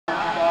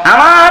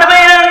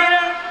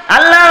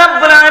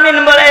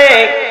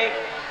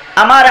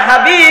আমার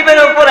হাবিবের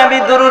উপর আমি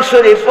দুরূদ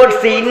শরীফ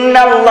পড়ছি,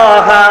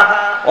 ইন্নাল্লাহা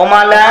ওয়া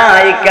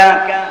মালাইকা,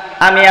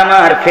 আমি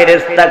আমার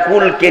ফেরেশতা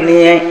কুলকে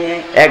নিয়ে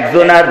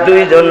একজন আর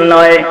দুইজন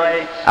নয়,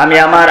 আমি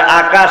আমার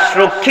আকাশ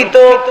রক্ষিত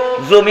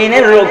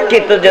জমিনের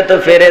রক্ষিত যত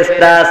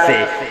ফেরেশতা আছে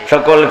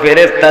সকল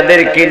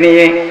ফেরেশতাদেরকে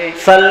নিয়ে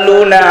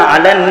সাল্লুনা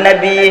আলান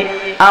নবী,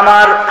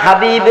 আমার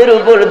হাবিবের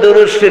উপর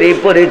দুরূদ শরীফ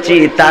পড়েছি,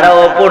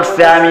 তারাও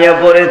পড়ছে, আমিও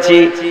পড়েছি।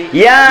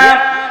 ইয়া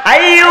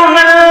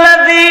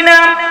আইয়ুহাল্লাযীনা,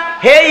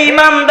 হে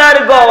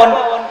ঈমানদারগণ,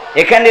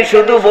 এখানে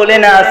শুধু বলে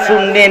না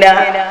সুন্নি না,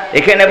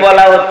 এখানে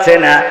বলা হচ্ছে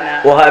না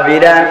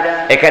ওহাবিরা,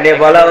 এখানে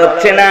বলা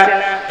হচ্ছে না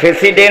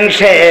প্রেসিডেন্ট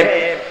সাহেব,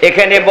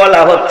 এখানে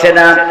বলা হচ্ছে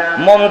না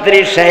মন্ত্রী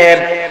সাহেব,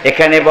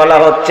 এখানে বলা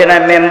হচ্ছে না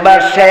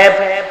মেম্বার সাহেব,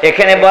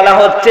 এখানে বলা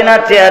হচ্ছে না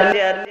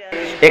চেয়ারম্যান,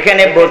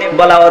 এখানে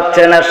বলা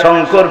হচ্ছে না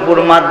শঙ্করপুর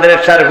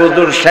মাদ্রাসার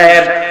হুজুর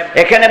সাহেব,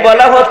 এখানে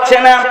বলা হচ্ছে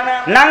না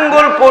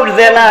নাঙ্গলকোট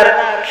জেলার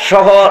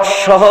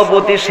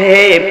সভাপতি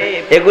সাহেব,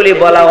 এগুলি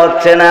বলা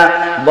হচ্ছে না,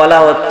 বলা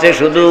হচ্ছে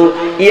শুধু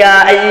ইয়া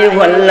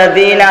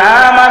আইয়ুহাল্লাযীনা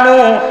আমানু,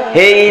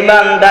 হে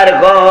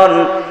ঈমানদারগণ,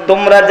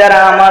 তোমরা যারা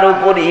আমার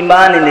উপর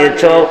ঈমান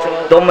এনেছো,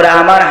 তোমরা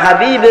আমার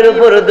হাবিবের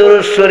উপর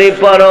দুরূদ শরীফ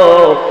পড়ো,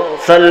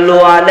 সাল্লু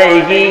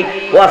আলাইহি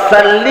ওয়া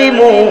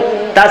সাল্লিমু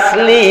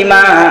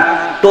তাসলিমা,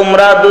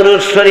 তোমরা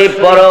দুরূদ শরীফ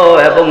পড়ো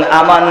এবং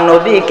আমার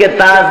নবীকে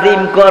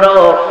তাজিম করো,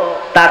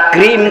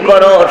 তাকরীম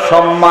করো,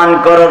 সম্মান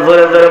করো।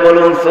 জোরে জোরে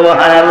বলুন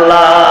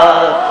সুবহানাল্লাহ।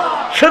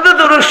 শুধু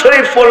দুরূদ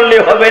শরীফ পড়লে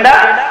হবে না,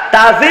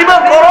 তাজিমও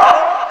করো,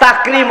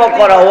 তাকরীমও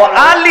করো, ওয়া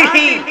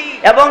আলিহি,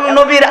 এবং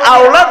নবীর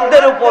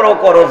আওলাদদের উপরও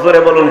করো।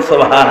 জোরে বলুন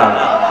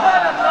সুবহানাল্লাহ।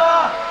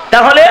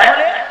 তাহলে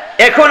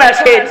এখন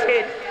আসেন,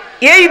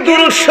 এই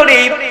দুরূদ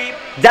শরীফ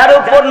যার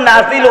উপর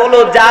নাজিল হলো,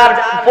 যার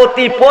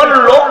প্রতি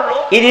পড়লো,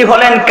 ইনি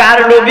হলেন কার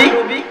নবী?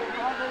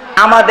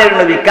 আমাদের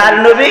নবী। কার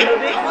নবী?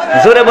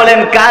 জোরে বলেন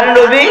কার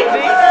নবী?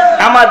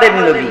 আমাদের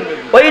নবী।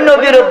 ওই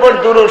নবীর উপর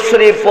দুরূদ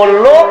শরীফ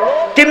পড়লো,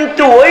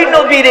 কিন্তু ওই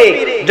নবীরে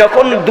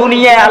যখন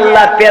দুনিয়ায়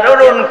আল্লাহ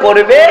প্রেরণ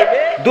করবে,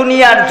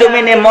 দুনিয়ার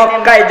জমিনে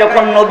মক্কায়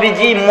যখন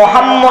নবীজি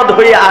মুহাম্মদ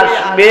হয়ে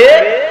আসবে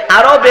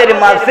আরবের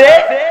মাঝে,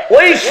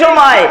 ওই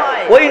সময়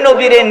ওই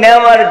নবীরে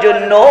নেওয়ার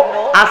জন্য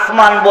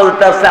আসমান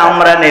বলতেছে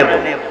আমরা নেব,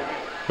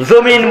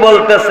 জমিন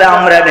বলতেছে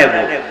আমরা নেব।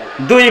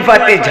 দুই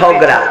পার্টি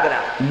ঝগড়া,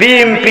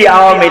 বিএনপি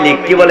আওয়ামী লীগ,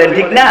 কি বলেন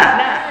ঠিক না?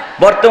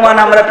 বর্তমান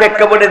আমরা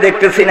প্রেক্ষাপটে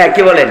দেখতেছি না,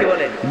 কি বলেন?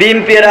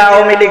 বিএনপি আর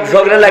আওয়ামী লীগ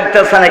ঝগড়া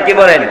লাগতেছে না, কি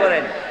বলেন?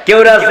 কেউ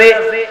আছে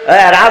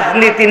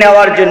রাজনীতি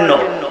নেওয়ার জন্য,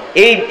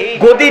 এই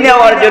গদি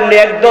নেওয়ার জন্য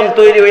একদল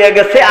তৈরি হয়ে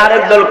গেছে,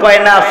 আরেক দল কয়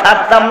না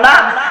ছাড়তাম না,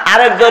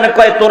 আরেকজন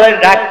কয় তোরা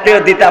রাখতেও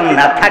দিতাম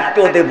না,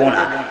 থাকতেও দেব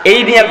না। এই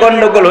নিয়ে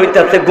গন্ডগোল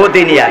হইতেছে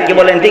গদি নিয়ে, কি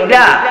বলেন ঠিক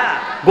না?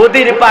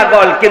 গদির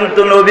পাগল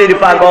কিন্তু নবীর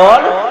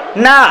পাগল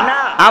না।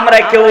 আমরা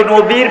কেউ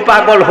নবীর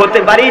পাগল হতে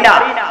পারি না।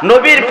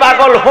 নবীর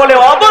পাগল হলে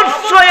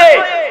অবশ্যই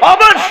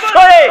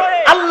অবশ্যই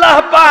আল্লাহ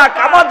পাক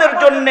আমাদের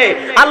জন্য,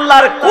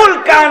 আল্লাহর কুল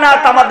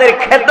কায়নাত আমাদের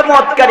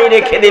খেদমতকারী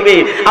রেখে দিবে,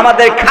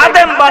 আমাদের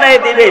খাদেম বানিয়ে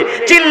দিবে।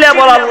 চিল্লে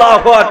বল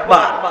আল্লাহু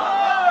আকবার।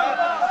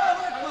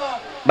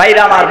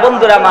 ভাইরা আমার,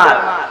 বন্ধুরা আমার,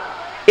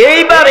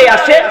 এইবারে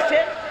আসে,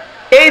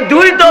 এই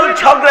দুই দল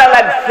ঝগড়া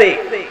লাগছে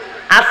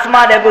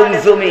আসমান এবং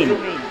জমিন।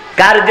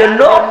 কার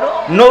জন্য?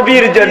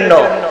 নবীর জন্য।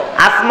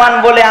 আসমান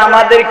বলে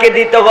আমাদেরকে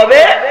দিতে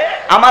হবে,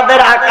 আমাদের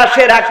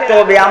আকাশে রাখতে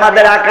হবে,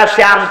 আমাদের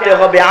আকাশে আনতে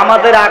হবে,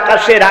 আমাদের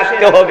আকাশে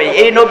রাখতে হবে।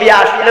 এই নবী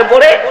আসলে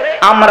পরে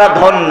আমরা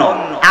ধন্য।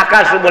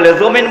 আকাশ বলে,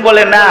 জমিন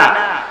বলে না,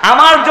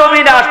 আমার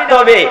জমিন আসতে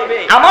হবে।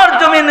 আমার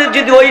জমিনে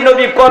যদি ওই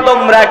নবী কদম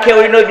রাখে,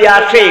 ওই নবী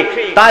আসে,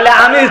 তাহলে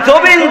আমি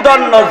জমিন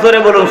ধন্য। জোরে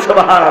বলুন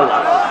সুবহানাল্লাহ।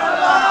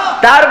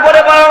 তারপরে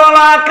বলল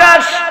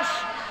আকাশ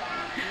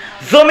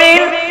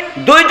জমিন,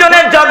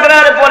 দুইজনের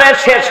ঝগড়ার পরে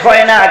শেষ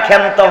হয় না,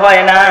 ক্ষান্ত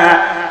হয় না।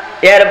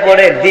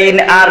 এরপরে দিন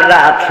আর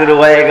রাত শুরু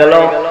হয়ে গেল।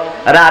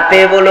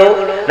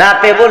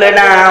 রাতে বলে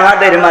না,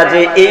 আমাদের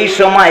মাঝে এই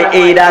সময়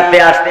এই রাতে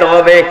আসতে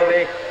হবে।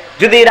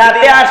 যদি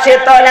রাতে আসে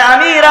তাহলে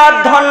আমি রাত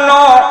ধন্য।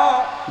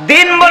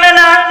 দিন বলে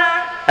না,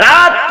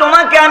 রাত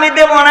তোমাকে আমি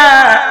দেব না,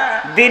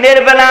 দিনের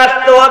বেলা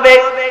আসতে হবে।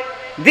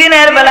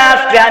 দিনের বেলা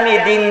আসলে আমি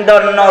দিন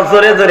ধন্য।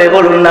 জোরে জোরে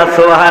বলুন না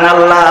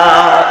সুবহানাল্লাহ।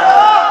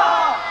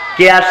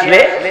 কে আসলে?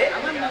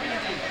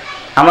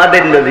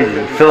 আমাদের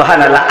নবীজি।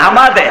 সুবহানাল্লাহ।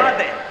 আমাদের,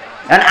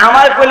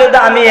 আমার কইলে তো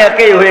আমি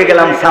একাই হয়ে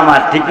গেলাম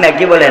সামার, ঠিক না?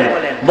 কি বলেন?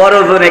 বড়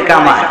জোরে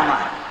কামার,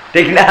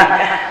 ঠিক না?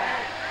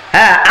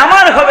 হ্যাঁ,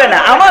 আমার হবে না,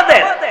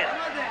 আমাদের,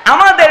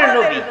 আমাদের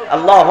নবী।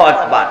 আল্লাহু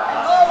আকবার।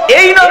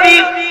 এই নবী,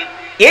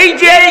 এই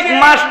যে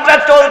মাসটা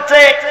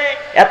চলছে,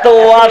 এত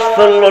ওয়াজ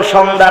চললো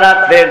সন্ধ্যা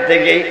রাতের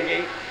থেকে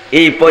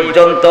এই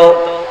পর্যন্ত,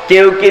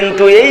 কেউ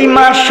কিন্তু এই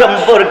মাস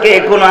সম্পর্কে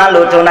কোনো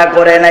আলোচনা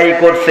করে নাই।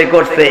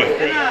 করছে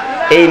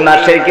এই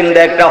মাসের কিন্তু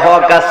একটা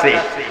হক আছে।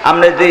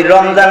 আমরা যদি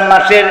রমজান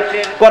মাসের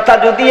কথা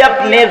যদি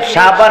আপনি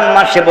শাবান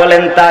মাসে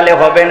বলেন তাহলে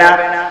হবে না।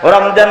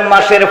 রমজান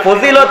মাসের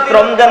ফজিলত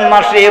রমজান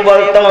মাসে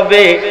বলতে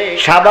হবে,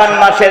 শাবান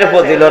মাসের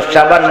ফজিলত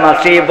শাবান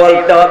মাসে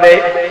বলতে হবে,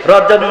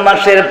 রজব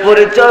মাসের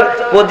পরিচয়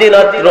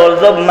ফজিলত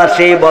রজব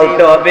মাসে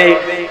বলতে হবে,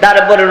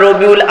 তারপর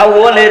রবিউল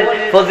আউয়ালের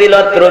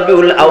ফজিলত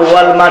রবিউল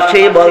আউয়াল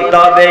মাসে বলতে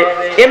হবে।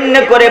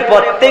 এমনি করে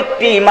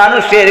প্রত্যেকটি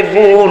মানুষের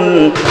গুণ,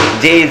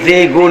 যে যে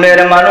গুণের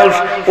মানুষ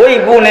ওই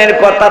গুণের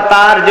কথা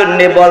তার জন্য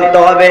বলতে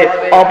হবে।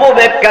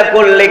 অপব্যাখ্যা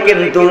করলে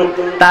কিন্তু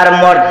তার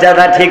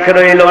মর্যাদা ঠিক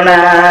রইল না,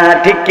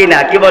 ঠিক কিনা,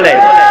 কি বলেন?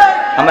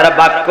 আমরা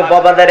বাক্য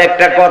বাবাদের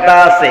একটা কথা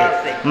আছে,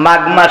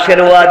 মাঘ মাসের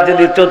ওয়াজ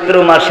যদি চৈত্র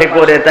মাসে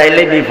করে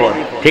তাইলে বিপদ,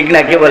 ঠিক না,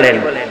 কি বলেন?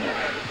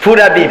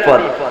 পুরা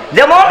বিপদ।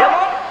 যেমন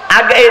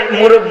আগে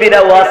মুরব্বীরা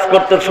ওয়াজ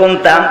করতে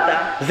শুনতাম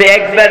যে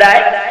এক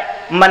বেড়ায়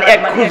মানে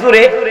এক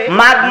হুজুরে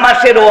মাঘ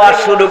মাসের ওয়াজ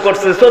শুরু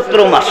করছে চৈত্র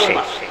মাসে,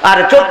 আর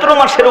চৈত্র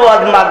মাসের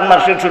ওয়াজ মাঘ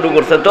মাসে শুরু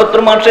করছে। চৈত্র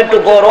মাসে একটু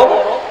গরম,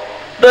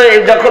 তো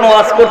যখন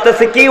ওয়াজ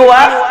করতেছে কি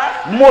ওয়াজ,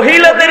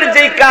 মহিলাদের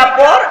যে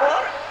কাপড়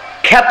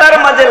খেতার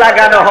মাঝে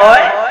লাগানো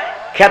হয়,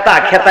 খেতা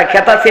খেতা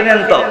খেতা চিনেন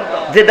তো,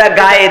 যেটা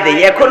গায়ে দেই,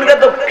 এখনকার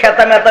তো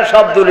খেতা মেতা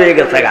সব দূর হয়ে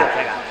গেছে, গা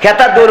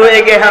খেতা দূর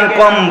হয়ে গে হান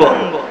কম্বল,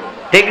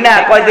 ঠিক না,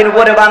 কয়দিন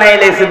পরে বানাই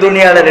লেছে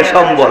দুনিয়ার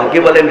সম্বল, কি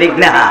বলেন, ঠিক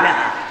না?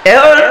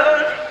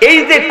 এই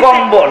যে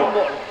কম্বল,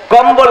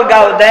 কম্বল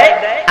গাও দেয়,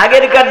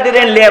 আগেরকার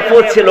দিনে লেপও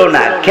ছিল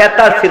না,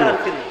 খেতা ছিল।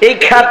 এই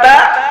খেতা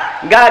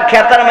গা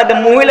খেতার মধ্যে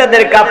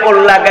মহিলাদের কাপড়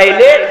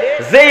লাগাইলে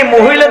যেই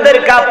মহিলাদের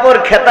কাপড়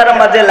খেতার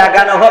মাঝে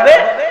লাগানো হবে,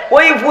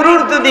 ওই পুরুষ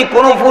যদি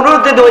কোন পুরুষ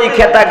যদি ওই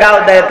খেতা গাও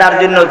দেয় তার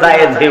জন্য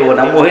জায়েজ হইব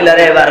না।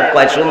 মহিলারা এবার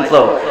কয়, শুনছো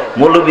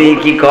মৌলবি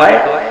কি কয়,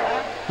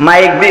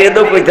 মাইক দিয়ে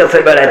তো কইতেছে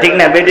বেড়ায়, ঠিক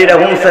না, বেটিরা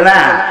শুনছে না,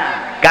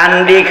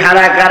 কান্ডি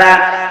খাড়া খাড়া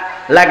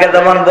লাগে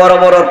যেমন বড়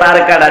বড় তার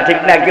কাটা, ঠিক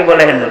না, কি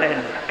বলেন,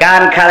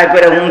 কান খাড়া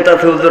করে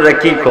শুনতেছে হুজুররা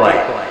কি কয়।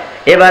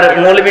 এবার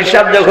মৌলবী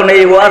সাহেব যখন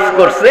এই ওয়াজ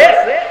করছে,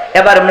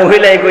 এবার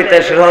মহিলাই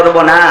কইতেছে,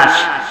 সর্বনাশ,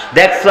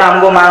 দেখছো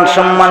আমগো মান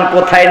সম্মান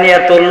কোথায় নিয়ে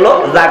তুললো,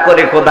 যা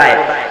করে খোদায়।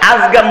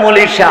 আজগা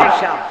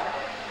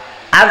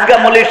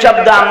মৌলবী সাহেব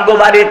তো আমগো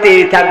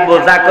বাড়িতেই থাকবো,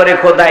 যা করে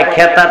খোদায়,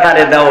 খেতা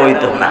তারে দেওয়া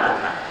হইতো না।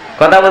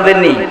 কথা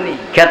বলেননি,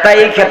 খেতা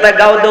এই খেতা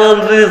গাও দেওয়া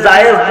যদি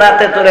জায়েজ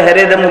নাতে তোরে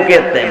হেরে দে মুখে।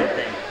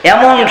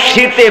 এমন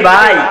শীতে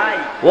ভাই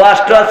ওয়াশ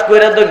টোয়াশ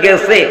করে তো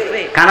গেছে,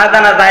 খানা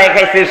দানা দায়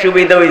খাইছে,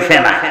 সুবিধা হইছে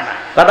না।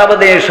 কথা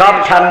বলতে সব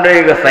ঠান্ডা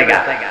হয়ে গেছে গা।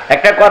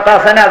 একটা কথা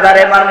আছে না,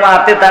 যারে মারমু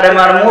হাতে তারে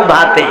মারমু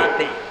ভাতে,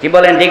 কি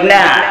বলেন, ঠিক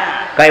না?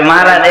 কয়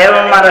মারা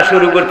এমন মারা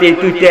শুরু করতে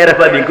তুই টের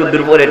পাবি,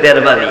 কুদ্দুর পরে টের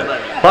পাবি।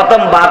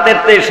 প্রথম ভাতের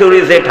তে শুরু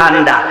হয়েছে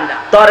ঠান্ডা,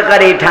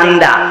 তরকারি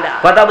ঠান্ডা,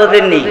 কথা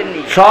বলেননি,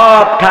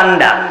 সব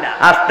ঠান্ডা,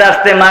 আস্তে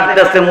আস্তে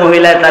মারতেছে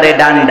মহিলা তারে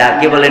ডান্ডা,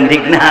 কি বলেন,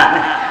 ঠিক না?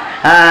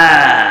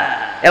 হ্যাঁ,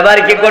 এবার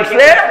কি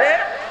করছে,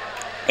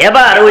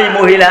 এবার ওই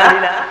মহিলা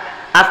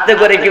আস্তে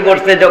করে কি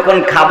করছে, যখন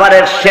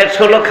খাবারের শেষ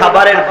হলো,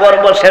 খাবারের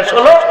পর্ব শেষ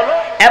হলো,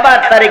 এবার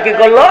তারে কি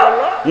করলো,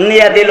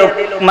 নিয়ে দিল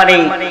মানে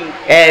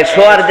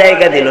শোয়ার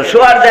জায়গা দিল।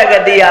 শোয়ার জায়গা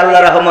দিয়ে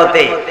আল্লাহ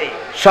রহমতে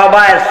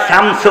সবাই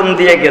সামসুম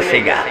দিয়ে গেছে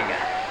গা।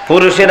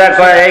 পুরুষেরা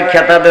কয় এই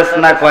খেতা দেশ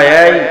না, কয়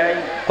এই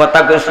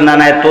কথা কস না,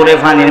 নাই তোরে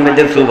ফানির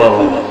মধ্যে চুবাব,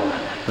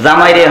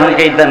 জামাই রে এখন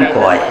কেইতান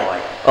কয়।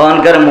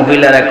 অহংকার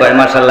মহিলারা কয়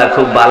মাশাআল্লাহ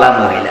খুব বালা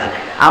মহিলা।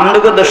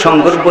 আমরাও তো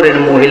শঙ্করপুরের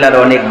মহিলারা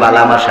অনেক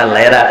বালা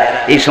মাশাআল্লাহ, এরা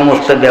এই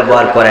সমস্ত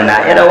ব্যবহার করে না,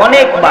 এরা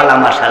অনেক বালা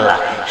মাশাআল্লাহ,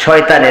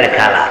 শয়তানের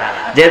খালা।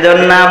 যেজন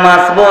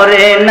নামাজ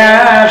পড়ে না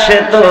সে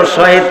তো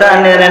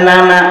শয়তানের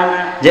নানা,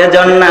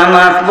 যেজন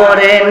নামাজ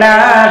পড়ে না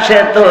সে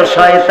তো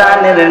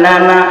শয়তানের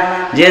নানা,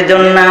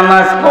 যেজন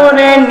নামাজ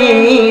পড়েনি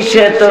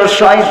সে তো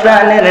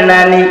শয়তানের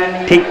নানি,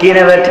 ঠিক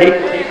কিনা বে ঠিক,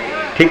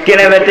 ঠিক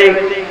কিনা বে ঠিক?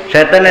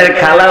 শয়তানের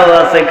খালাও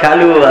আছে,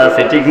 খালুও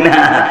আছে, ঠিক না?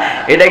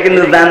 এটা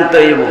কিন্তু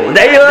জানতেই।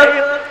 যাই হোক,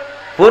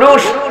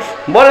 পুরুষ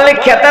বললে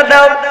খেতা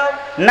দাও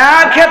না,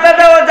 খেতা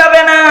দেওয়া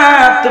যাবে না।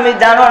 তুমি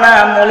জানো না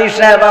মৌলী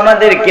সাহেব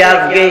আমাদেরকে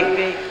আজকে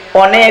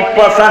অনেক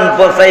পছান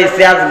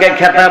পচাইছে, আজকে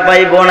খেতা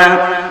পাইব না।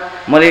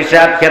 মৌলী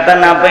সাহেব খেতা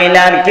না পাইলে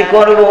আর কি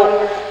করবো?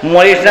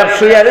 মৌলী সাহেব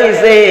শুয়ে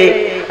রয়েছে,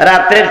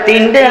 রাত্রের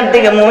 3টার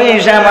দিকে মৌলী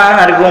সাহেব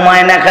আর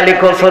ঘুমায় না, খালি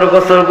খসর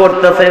খসর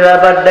করতেছে।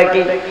 ব্যাপারটা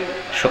কি?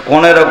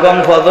 কোন রকম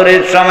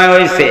ফজরের সময়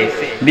হয়েছে,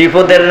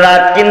 বিপদের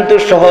রাত কিন্তু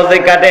সহজে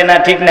কাটে না,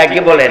 ঠিক না, কি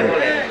বলেন?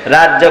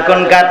 রাত যখন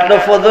কাটলো,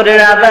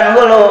 ফজরের আযান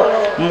হলো,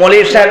 মৌলী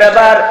সাহেব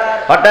এবার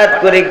হঠাৎ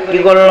করে কি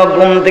করলো,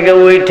 ঘুম থেকে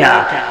উঠা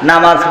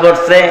নামাজ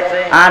পড়ছে।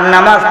 আর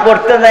নামাজ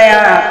পড়তে যায়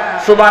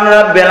সুবহান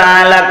রাব্বিল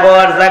আলা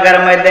কর জায়গার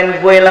মধ্যে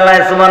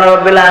বইলালায় সুবহান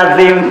রাব্বিল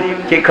আযীম,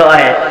 কি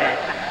কয়?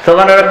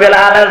 সুবহান রাব্বিল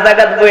আলার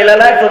জায়গায়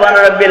বইলালায় সুবহান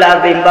রাব্বিল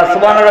আযীম, বা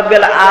সুবহান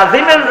রাব্বিল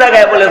আযীমের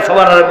জায়গায় বলে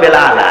সুবহান রাব্বিল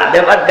আলা।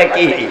 ব্যাপারটা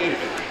কি?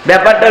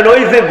 ব্যাপারটা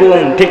রয়েছে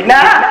ঘুম, ঠিক না?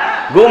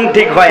 ঘুম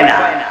ঠিক হয় না।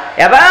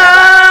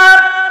 এবার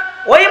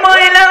ওই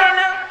মহিলা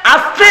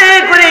আস্তে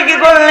করে কি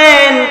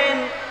করলেন,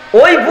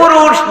 ওই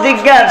পুরুষ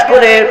জিজ্ঞাসা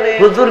করে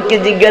হুজুরকে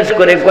জিজ্ঞাসা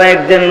করে,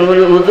 কয়েকজন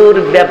হুজুর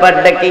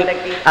ব্যাপারটা কি?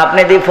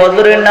 আপনি দি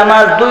ফজরের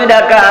নামাজ 2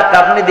 রাকাত,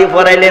 আপনি দি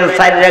পড়াইলেন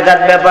 4 রাকাত,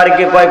 ব্যাপার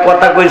কি? কয়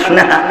কথা কইস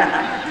না,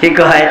 কি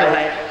কয়?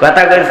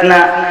 কথা কইস না?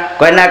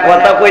 কয় না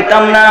কথা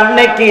কইতাম না,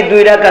 আপনি কি 2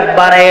 রাকাত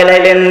বাড়াই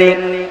লাইলেন নি?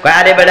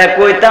 আরে বেটা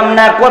কইতাম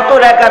না কত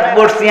রাকাত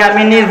পড়ছি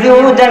আমি নিজেও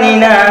জানি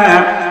না,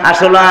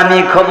 আসলে আমি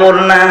খবর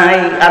নাই,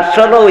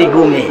 আসলে ওই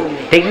ঘুমে,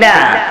 ঠিক না?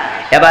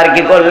 এবার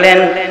কি করলেন,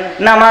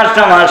 নামাজ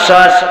টামাজ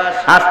শেষ,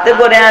 আস্তে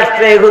করে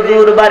আসছে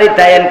হুজুর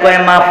বাড়িতে আইন, কয়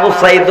মাহফুজ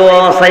সাইদ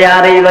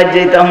সাইয়ার এইবার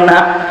যেতাম না,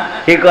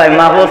 কি কয়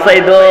মাহফুজ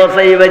সাইদ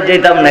সাইবার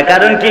যেতাম না,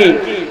 কারণ কি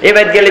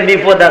এবার গেলে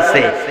বিপদ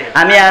আছে,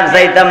 আমি আর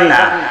যাইতাম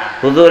না।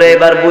 হুজুর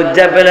এবার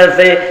বুঝা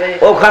ফেলেছে,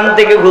 ওখান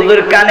থেকে হুজুর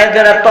কানে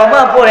যারা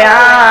তবা পড়ে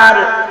আর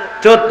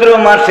চৈত্র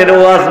মাসের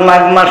ওয়াজ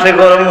মাঘ মাসে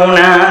গরম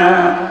না।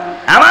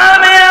 আমার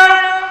মেয়ে,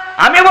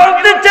 আমি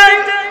বলতে চাই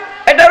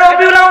এটা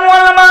রবিউল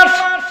আউয়াল মাস,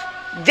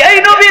 যেই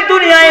নবী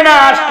দুনিয়ায় না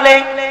আসলে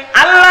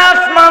আল্লাহ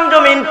আসমান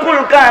জমিন কুল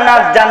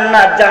কায়নাত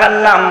জান্নাত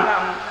জাহান্নাম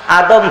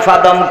আদম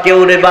ফাদম কেউ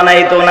রে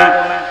বানাইতো না,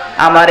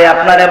 আমারে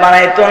আপনারে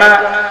বানাইতো না,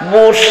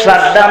 বুশ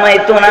সাদ্দাম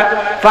আইতো না,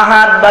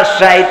 ফাহাদ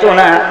বাদশা আইতো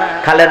না,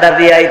 খালেদা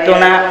জিয়া আইতো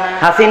না,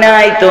 হাসিনা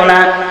আইতো না,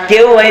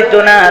 কেউ আইতো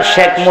না,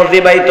 শেখ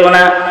মুজিব আইতো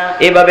না,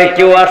 এভাবে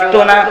কেউ আসতো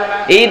না,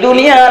 এই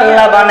দুনিয়া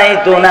আল্লাহ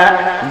বানাইতো না,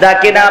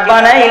 যাকে না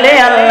বানাইলে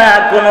আল্লাহ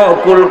কোনো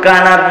কুল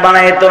কায়নাত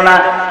বানাইতো না।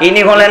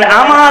 ইনি হলেন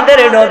আমাদের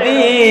নবী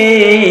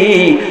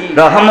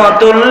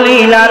রহমাতুল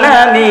লিল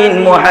আলামিন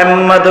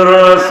মুহাম্মদুর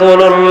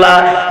রাসূলুল্লাহ,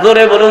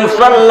 জোরে বলুন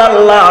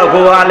সাল্লাল্লাহু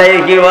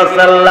আলাইহি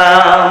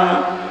ওয়াসাল্লাম।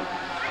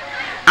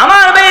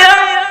 আমার ভাইরা,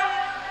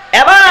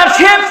 এবার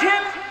শেষ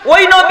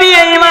ওই নবী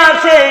এই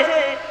মাসে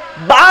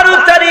 12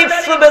 তারিখ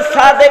সুবে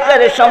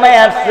সাদেকের সময়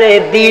আসছে,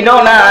 দিনও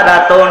না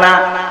রাতও না,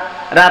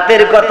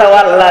 রাতের কথাও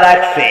আল্লাহ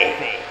রাখছে,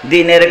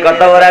 দিনের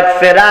কথাও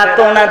রাখছে,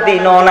 রাতও না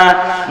দিনও না,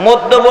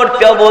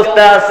 মধ্যবর্তী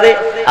অবস্থা আছে।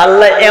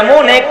 আল্লাহ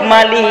এমন এক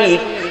মালিক,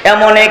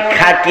 এমন এক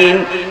হাকিম,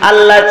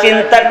 আল্লাহ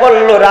চিন্তা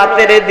করলো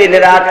রাতের দিন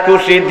রাত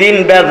খুশি, দিন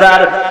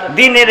বেজার,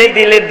 দিনের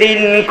দিলে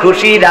দিন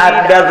খুশি, রাত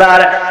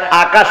বেজার,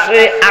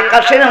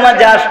 আকাশের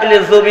মাঝে আসলে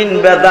জমিন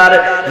বেজার,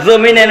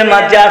 জমিনের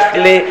মাঝে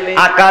আসলে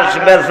আকাশ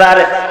বেজার,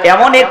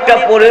 এমন একটা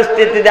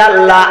পরিস্থিতিতে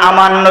আল্লাহ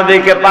আমার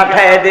নবীকে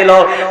পাঠিয়ে দিল,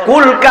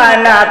 কুল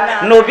কায়নাত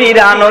নবীর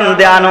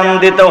আনন্দে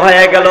আনন্দিত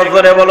হয়ে গেল,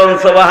 জোরে বলুন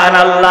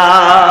সুবহানাল্লাহ।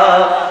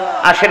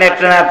 আসেন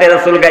একটা নাতে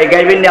রাসূল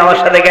গাইবেন নি, আমার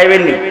সাথে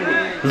গাইবেন নি?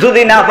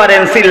 যদি না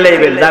পারেন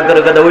চিল্লাইবেন, যা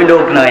করে কথা ওই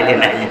লোক নইলে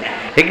নাই,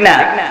 ঠিক না?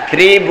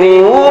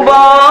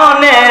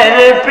 ত্রিভুবনের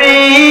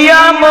প্রিয়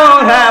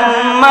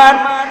মুহাম্মদ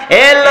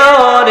এলো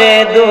রে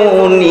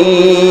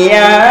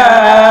দুনিয়ায়,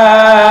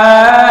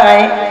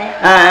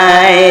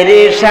 আয়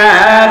রে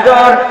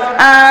সাগর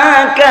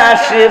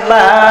আকাশ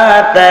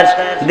বাতাস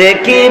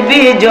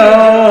দেখিবি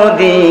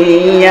যদি,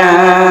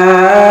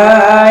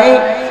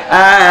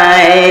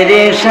 আয়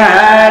রে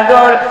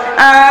সাগর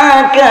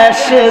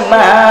আকাশ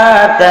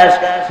বাতাস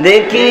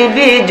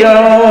দেখিবি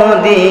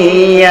যদি,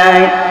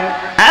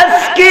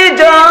 আজকে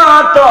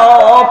যত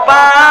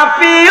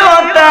পাপী ও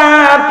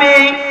তাপী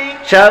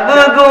সব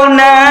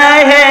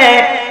গুনাহে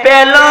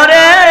পেল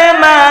রে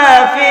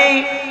মাফি,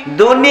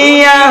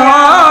 দুনিয়া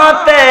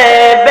হতে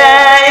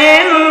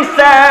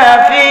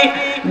বেইনসাফি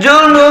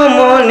জুলুম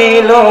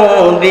নিল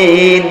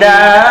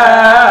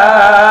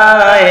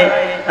বিদায়,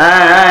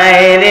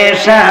 আয় রে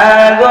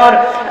সাগর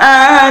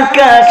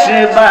আকাশ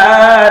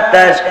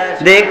বাতাস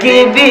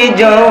দেখিবি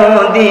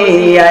যদি,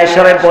 আয়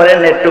সবাই পড়েন,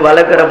 একটু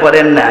ভালো করে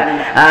পড়েন না,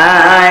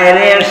 আয়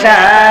রে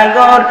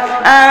সাগর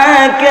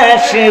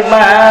আকাশ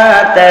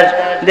বাতাস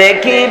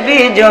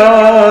দেখিবি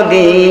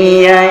যদি,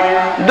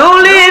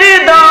 দুলির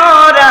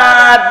দরা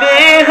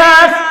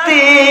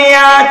বেহাস্তি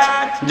আজ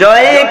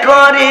জয়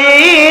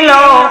করিল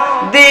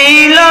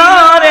দিল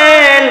রে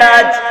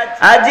লাজ,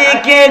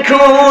 আজকে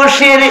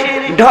খুশির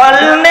ঢল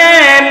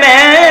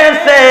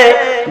নেমেছে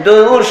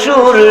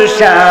দুসুর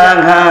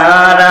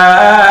সাহারায়,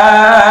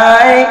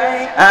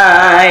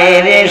 আয়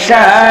রে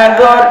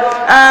সাগর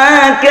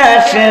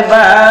আকাশ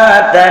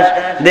বাতাস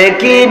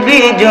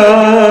দেখিবি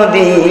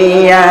যদি,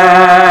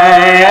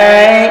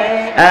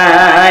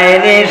 আয়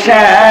রে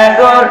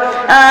সাগর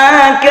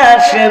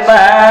আকাশ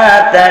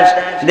বাতাস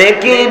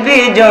দেখিবি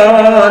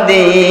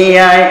যদি,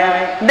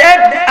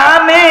 দেখ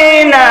আমি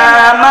না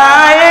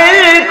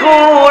মায়ের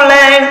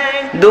কোলে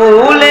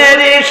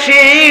দুলের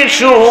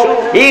শিশু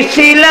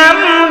ইসলাম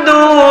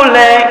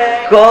দুলে,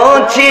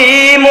 কচি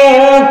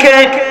মুখে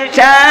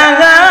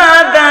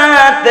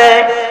শাহাদাতে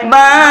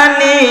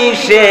বাণী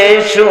সে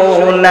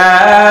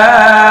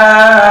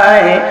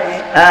শোনায়,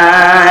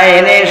 আয়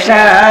রে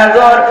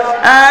সাগর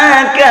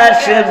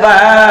আকাশ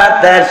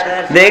বাতাস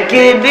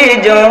দেখিবি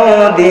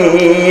যদি,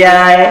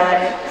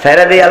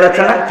 ছেড়ে দিই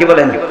আলোচনা, কি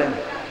বলেন?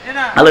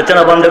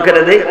 আলোচনা বন্ধ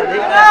করে দিই,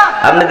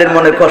 আপনাদের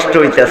মনে কষ্ট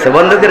হইতেছে,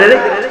 বন্ধ করে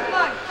দিই।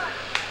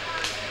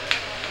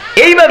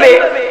 এইভাবে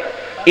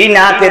এই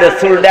নাতে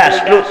রাসূলটা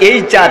আসলো এই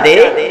চাঁদে,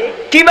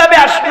 কিভাবে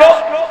আসলো?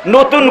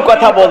 নতুন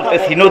কথা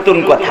বলতেছি, নতুন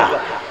কথা,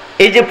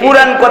 এই যে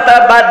পুরান কথা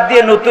বাদ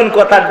দিয়ে নতুন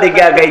কথার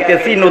দিকে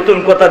আগাইতেছি, নতুন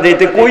কথা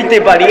যেতে কইতে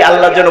পারি,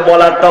 আল্লাহ যেন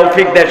বলার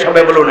তৌফিক দেয়,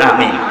 সবাই বলুন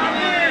আমিন।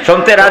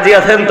 শুনতে রাজি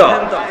আছেন তো?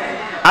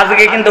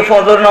 আজকে কিন্তু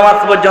ফজর নামাজ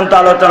পর্যন্ত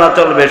আলোচনা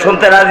চলবে,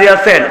 শুনতে রাজি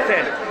আছেন?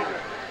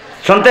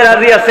 শুনতে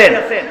রাজি আছেন?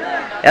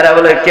 এরা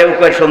বলে কেউ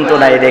কয় শুনতো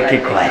না, এদের কি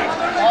কয়?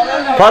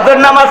 ফজর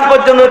নামাজ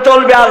পর্যন্ত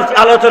চলবে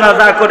আলোচনা,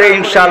 যা করে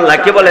ইনশাআল্লাহ,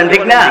 কি বলেন,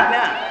 ঠিক না?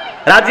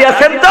 রাজি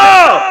আছেন তো?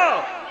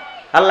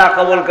 আল্লাহ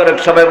কবুল করুক,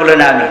 সবাই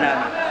বলেন আমিন।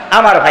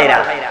 আমার ভাইরা,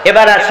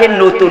 এবার আসেন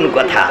নতুন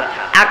কথা।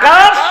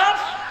 আকাশ,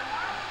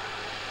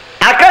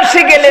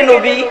 আকাশে গেলে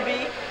নবী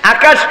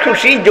আকাশ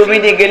খুশি,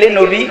 জমিনে গেলে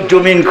নবী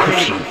জমিন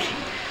খুশি।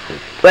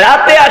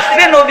 রাতে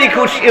আসলে নবী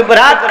খুশি,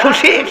 রাত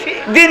খুশি,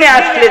 দিনে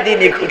আসলে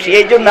দিনে খুশি।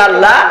 এই জন্য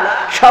আল্লাহ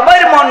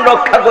সবার মন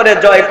রক্ষা করে,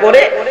 জয়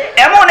করে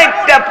এমন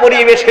একটা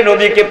পরিবেশে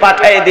নবীকে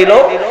পাঠিয়ে দিল,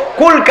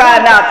 কুল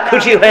কায়নাত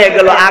খুশি হয়ে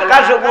গেল।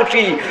 আকাশও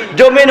খুশি,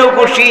 জমিনও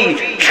খুশি,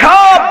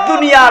 সব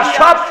দুনিয়ার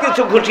সব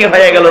কিছু খুশি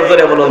হয়ে গেল।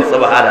 জোরে বলুন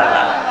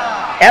সুবহানাল্লাহ।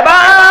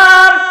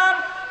 এবার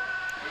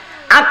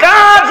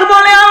আকাশ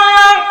বলে,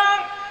 আল্লাহ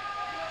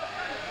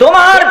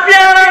তোমার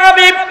প্রিয়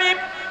নবী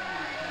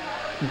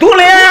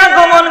দুনিয়া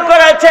আগমন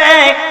করেছে।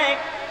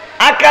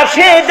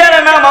 আকাশে যার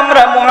নাম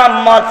আমরা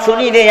মুহাম্মদ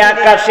শুনি রে,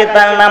 আকাশে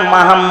তার নাম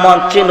মুহাম্মদ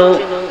ছিল।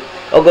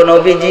 ওগো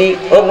নবীজি,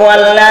 ওগো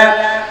আল্লাহ,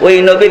 ওই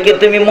নবীকে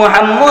তুমি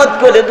মুহাম্মদ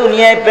করে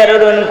দুনিয়ায়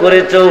প্রেরণ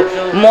করেছো।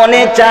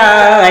 মনে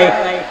চায়,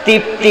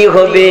 তৃপ্তি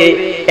হবে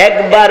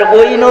একবার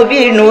ওই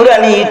নবীর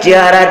নূরানি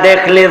চেহারা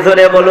দেখলে।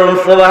 জোরে বলুন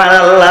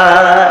সুবহানাল্লাহ।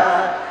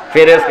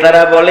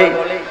 ফেরেশতারা বলে,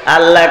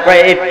 আল্লাহ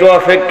কয় একটু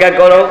অপেক্ষা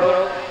করো।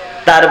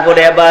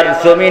 তারপরে আবার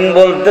জমিন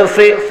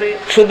বলতেছে,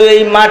 শুধু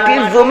এই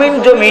মাটির জমিন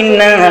জমিন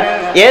না,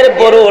 এর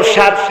বড়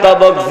 7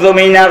 তবক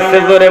জমিন আছে।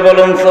 জোরে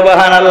বলুন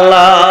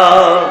সুবহানাল্লাহ।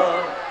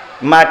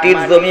 মাটির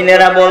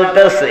জমিনেরা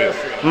বলতেছে,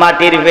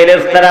 মাটির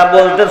ফেরেশতারা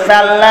বলতেছে,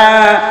 আল্লাহ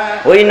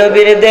ওই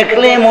নবীরে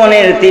দেখলে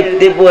মনের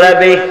তৃপ্তি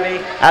পুরাবে।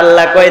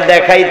 আল্লাহ কয়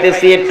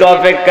দেখাইতেছি, একটু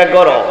অপেক্ষা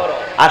করো।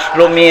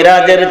 আসলো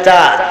মিরাজের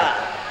চাঁদ,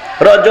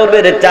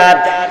 রজবের চাঁদ।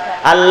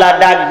 আল্লাহ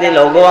ডাক দিল,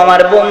 গো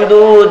আমার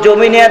বন্ধু,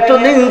 জমিনে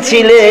এতদিন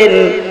ছিলেন,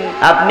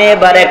 আপনি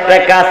এবার একটা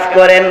কাজ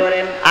করেন,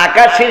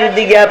 আকাশের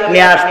দিকে আপনি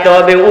আসতে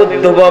হবে,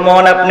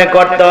 উদ্যমন আপনি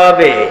করতে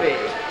হবে।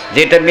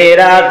 যেটা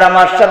মেয়েরাজ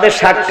আমার সাথে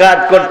সাক্ষাৎ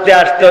করতে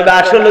আসতে হবে।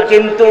 আসলে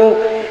কিন্তু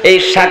এই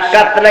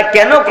সাক্ষাৎটা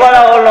কেন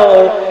করা হলো?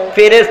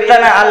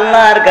 ফেরেশতারা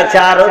আল্লাহর কাছে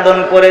আবেদন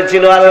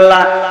করেছিল,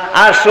 আল্লাহ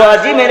আরশ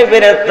আজিমের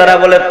ফেরেশতারা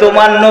বলে,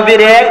 তোমার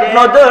নবীর এক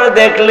নজর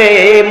দেখলে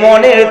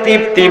মনের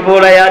তৃপ্তি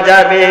পুরাইয়া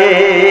যাবে।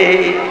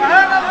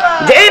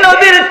 যেই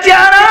নবীর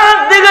চেহারার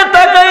দিকে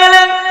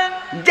তাকাইলেন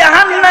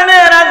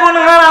জাহান্নামের আগুন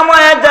হারাম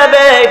হয়ে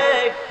যাবে।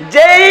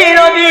 যেই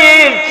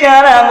নবীর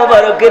চেহারা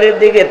মুবারকের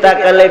দিকে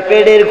তাকালে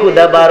পেটের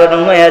ক্ষুধা বারণ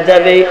হয়ে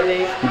যাবে।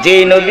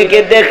 যেই নবীকে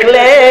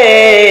দেখলে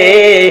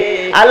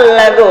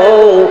আল্লাহ গো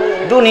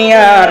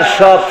দুনিয়ার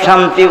সব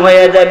শান্তি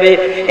হয়ে যাবে।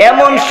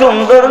 এমন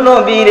সুন্দর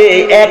নবীরে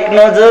এক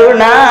নজর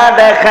না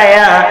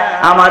দেখায়া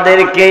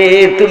আমাদেরকে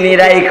তুমি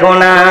রাইখো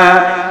না,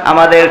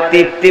 আমাদের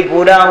তৃপ্তি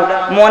পুরাও,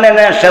 মনে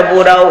নেশা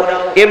পুরাও।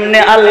 এমনি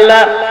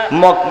আল্লাহ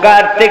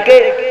মক্কার থেকে,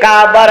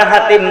 কাবার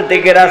হাতিম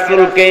থেকে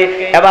রাসূলকে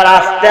এবার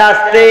আস্তে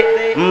আস্তে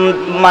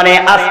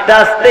আস্তে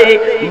আস্তে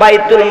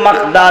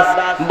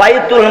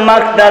বাইতুল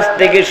মাকদাস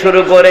থেকে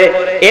শুরু করে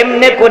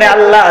এমনি করে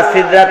আল্লাহ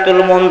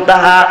সিদরাতুল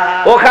মুনতাহা,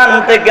 ওখান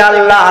থেকে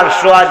আল্লাহ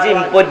আরশ আজিম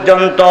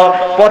পর্যন্ত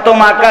প্রথম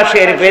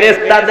আকাশের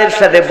ফেরেশতাদের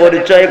সাথে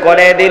পরিচয়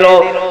করিয়ে দিল,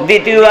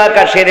 দ্বিতীয়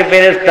আকাশের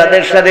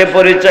ফেরেশতাদের সাথে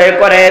পরিচয়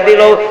করিয়ে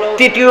দিল,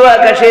 তৃতীয়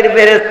আকাশের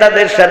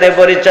ফেরেশতাদের সাথে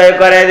পরিচয়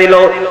করিয়ে দিল,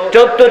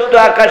 চতুর্থ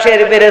আকাশের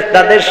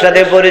ফেরেশতাদের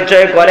সাথে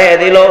পরিচয় করিয়ে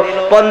দিল,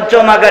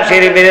 পঞ্চম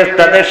আকাশের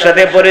ফেরেশতাদের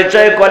সাথে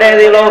পরিচয় করিয়ে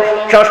দিল,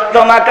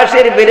 ষষ্ঠম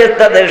আকাশের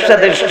ফেরেশতাদের সাথে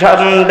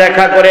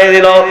দেখা করে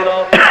দিল,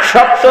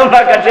 সপ্তম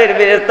আকাশের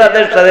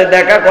ফেরেশতাদের সাথে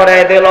দেখা করে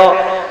দিল।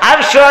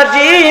 আরশ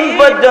আজিম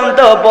পর্যন্ত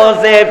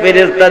পৌঁছে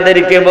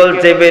ফেরেশতাদেরকে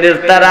বলছে,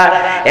 ফেরেশতারা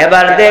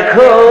এবার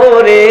দেখো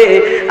রে,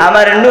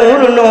 আমার নূর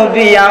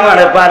নবী আমার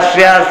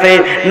পাশে আছে,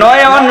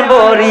 নয়ন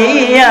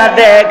ভরিয়া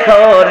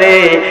দেখো রে,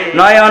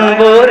 নয়ন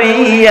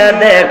ভরিয়া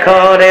দেখো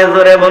রে।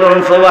 জোরে বলুন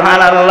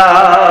সুবহানাল্লাহ।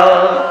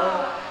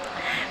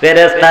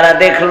 ফেরেশতারা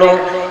দেখলো।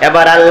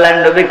 এবার আল্লাহর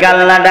নবীকে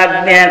আল্লাহ ডাক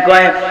দিয়ে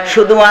কয়,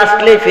 শুধু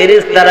আসলে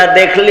ফেরেশতারা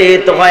দেখলে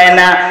তো হয়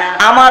না,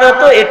 আমারও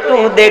তো একটু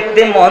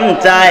দেখতে মন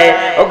চায়।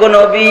 ওগো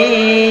নবী,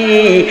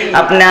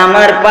 আপনি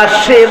আমার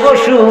পাশে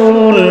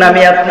বসুন,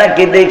 আমি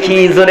আপনাকে দেখি।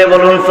 জোরে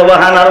বলুন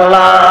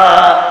সুবহানাল্লাহ।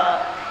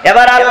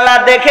 এবার আল্লাহ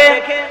দেখে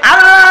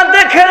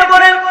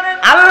বলেন,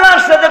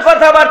 আল্লাহর সাথে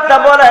কথাবার্তা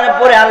বলার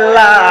পরে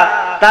আল্লাহ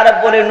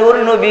তারপরে নূর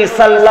নবী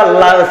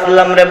সাল্লাল্লাহু আলাইহি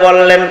ওয়াসাল্লাম রে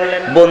বললেন,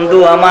 বন্ধু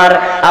আমার,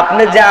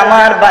 আপনি যে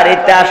আমার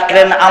বাড়িতে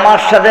আসলেন, আমার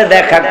সাথে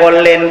দেখা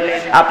করলেন,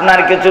 আপনার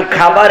কিছু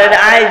খাবারের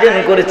আয়োজন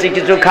করেছি,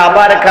 কিছু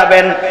খাবার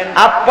খাবেন,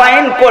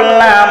 আপ্যায়ন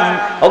করলাম।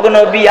 ওগো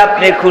নবী,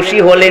 আপনি খুশি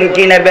হলেন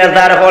কিনা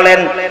বেজার হলেন?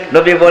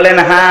 নবী বলেন,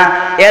 হ্যাঁ,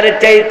 এর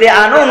চাইতে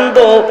আনন্দ,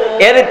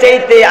 এর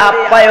চাইতে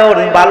আপ্যায়ন,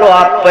 ভালো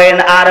আপ্যায়ন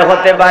আর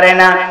হতে পারে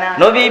না।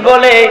 নবী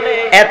বলে,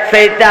 এর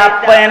চাইতে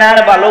আপ্যায়ন আর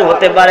ভালো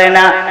হতে পারে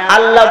না।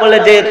 আল্লাহ বলে,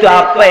 যেহেতু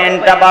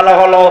আপ্যায়নটা ভালো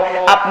হলো,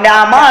 আপনি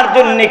আমার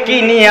জন্য কি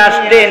নিয়ে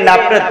আসলেন?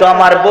 আপনি তো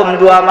আমার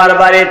বন্ধু, আমার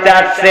বাড়িতে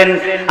আসছেন।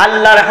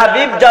 আল্লাহর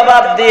হাবিব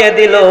জবাব দিয়ে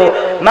দিল,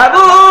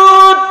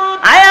 মাবুদ,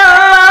 আয়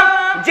আল্লাহ,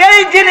 যেই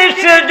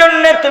জিনিসের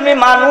জন্য তুমি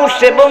মানুষ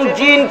এবং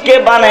জিনকে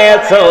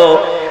বানাইছো,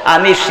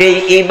 আমি সেই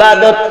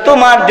ইবাদত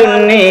তোমার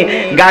জন্য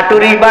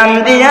গাটুরি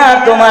বান্দিয়া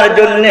তোমার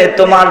জন্য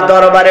তোমার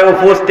দরবারে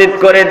উপস্থিত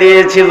করে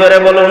দিয়েছি। জোরে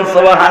বলুন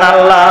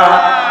সুবহানাল্লাহ।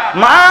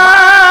 মা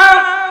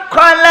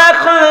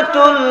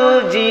খালাকতুল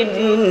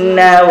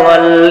জিন্না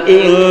ওয়াল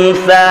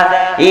ইনসা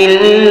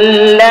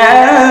ইল্লা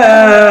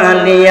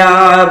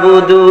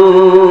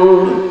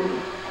লিয়াবুদুন।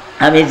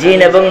 আমি জিন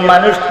এবং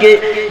মানুষকে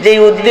যে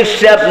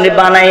উদ্দেশ্যে আপনি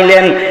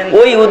বানাইলেন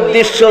ওই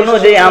উদ্দেশ্য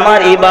অনুযায়ী আমার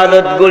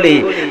ইবাদতগুলি,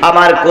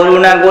 আমার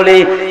করুণাগুলি,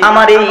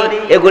 আমার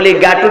এগুলি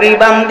গাটুরি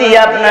বান্ধি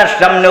আপনার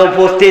সামনে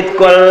উপস্থিত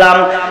করলাম,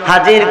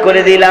 হাজির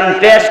করে দিলাম,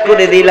 পেশ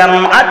করে দিলাম।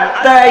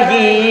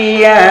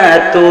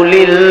 আত্তাহিয়াতু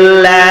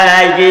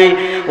লিল্লাহি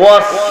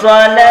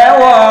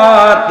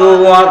ওয়াসসালাওয়াতু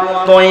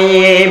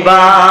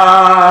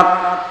ওয়াত-তাইয়্যিবাত,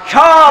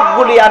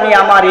 সবগুলি আমি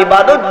আমার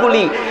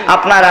ইবাদতগুলি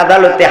আপনার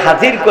আদালতে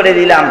হাজির করে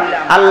দিলাম।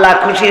 আল্লাহ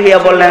খুশি হয়ে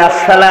বললেন,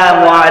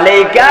 আসসালামু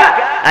আলাইকা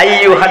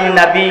আইয়ুহান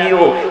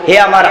নাবিয়্যু, হে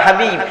আমার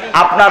হাবিব,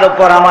 আপনার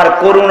উপর আমার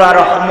করুণা,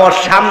 রহমত,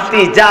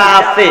 শান্তি যা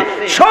আছে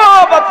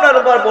সব আপনার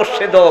উপর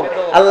বর্ষিত হোক।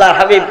 আল্লাহর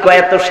হাবিব কয়,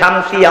 এত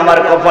শান্তি আমার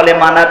কপালে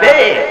মানাবে?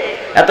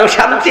 এত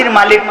শান্তির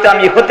মালিক তো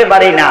আমি হতে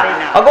পারি না।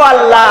 ওগো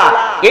আল্লাহ,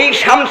 এই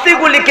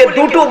শান্তিগুলিকে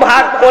দুটো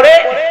ভাগ করে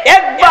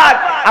এক ভাগ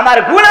আমার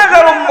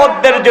গুনাহগার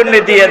উম্মতদের জন্য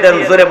দিয়ে দেন।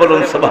 জোরে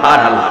বলুন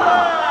সুবহানাল্লাহ।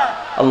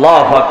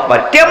 আল্লাহু আকবার।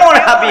 কেমন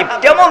হাবিব,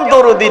 কেমন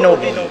দরুদি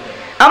নবী।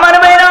 আমার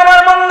ভাইরা, আমার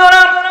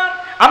বন্ধুরা,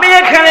 আমি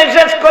এখানে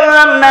শেষ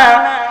করলাম না,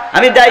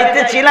 আমি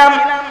যাইতেছিলাম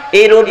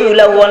এই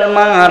রবিউল আউয়াল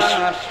মাস।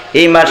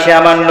 এই মাসে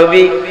আমার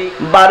নবী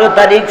 12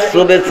 তারিখ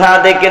সুবে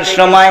সাদেকের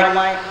সময়,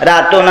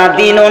 রাতও না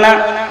দিনও না,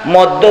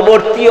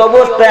 মধ্যবর্তী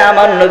অবস্থায়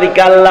আমার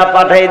নবীকে আল্লাহ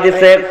পাঠিয়ে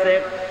দিয়েছে।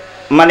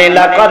 মানে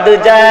লাকাদ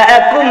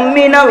জাআকুম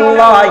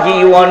মিনাল্লাহি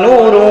ওয়া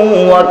নূরুন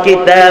ওয়া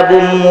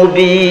কিতাবুম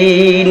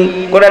মুবিন,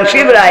 কোরআন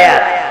শরীফের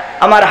আয়াত।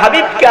 আমার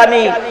হাবিবকে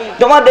আমি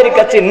তোমাদের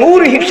কাছে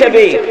নূর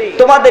হিসেবে,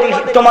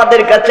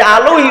 তোমাদের কাছে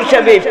আলো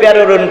হিসেবে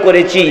প্রেরণ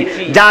করেছি,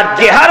 যার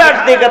চেহারার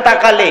দিকে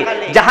তাকালে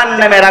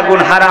জাহান্নামের আগুন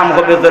হারাম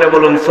হবে। জোরে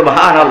বলুন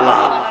সুবহানাল্লাহ।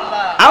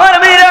 আমার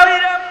ভাইরা,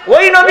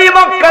 ওই নবী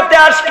মক্কাতে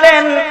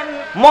আসলেন।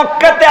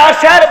 মক্কাতে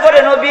আসার পরে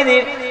নবীর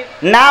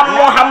নাম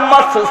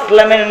মুহাম্মদ সাল্লাল্লাহু আলাইহি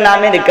ওয়াসাল্লামের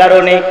নামের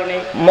কারণে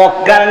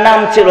মক্কার নাম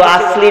ছিল,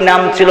 আসলি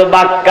নাম ছিল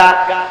বাক্কা,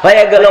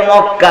 হয়ে গেল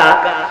মক্কা।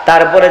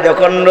 তারপরে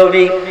যখন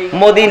নবী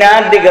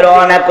মদিনার দিকে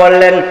রওনা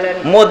করলেন,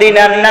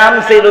 মদিনার নাম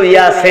ছিল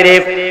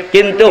ইয়াসরিফ,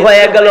 কিন্তু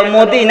হয়ে গেল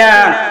মদিনা।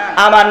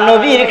 আমার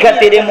নবীর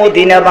খাতিরে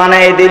মদিনা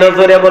বানায় দিল।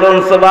 জোরে বলুন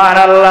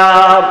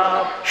সুবহানাল্লাহ।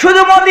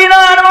 শুধু মদিনা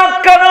আর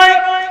মক্কা নয়,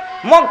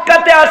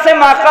 মক্কাতে আছে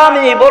মাকাম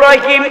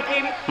ইব্রাহিম,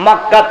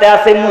 মক্কাতে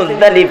আছে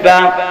মুজদালিফা,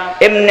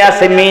 এমনি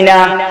আছে মিনা।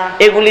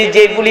 এগুলি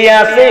যেগুলি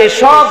আছে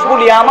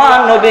সবগুলি আমার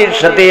নবীর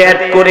সাথে অ্যাড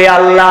করে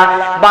আল্লাহ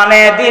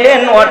বানিয়ে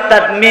দিলেন,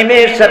 অর্থাৎ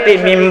মিমের সাথে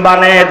মিম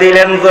বানিয়ে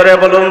দিলেন। জোরে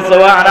বলুন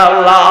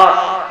সুবহানাল্লাহ।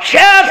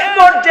 শেষ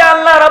পর্যায়ে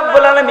আল্লাহ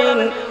রাব্বুল আলামিন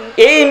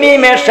এই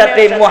মিমের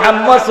সাথে,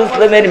 মুহাম্মদ সাল্লাল্লাহু আলাইহি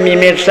ওয়াসাল্লামের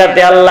মিমের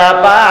সাথে আল্লাহ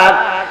পাক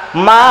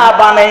মা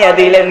বানিয়ে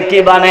দিলেন। কি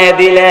বানিয়ে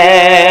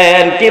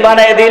দিলেন? কি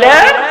বানিয়ে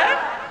দিলেন?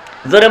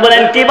 জোরে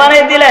বলেন, কি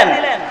বানিয়ে দিলেন?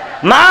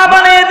 মা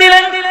বানিয়ে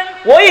দিলেন।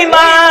 ওই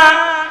মা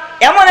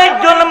এমন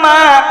একজন মা,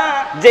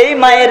 যেই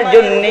মায়ের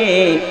জন্য,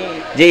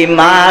 যেই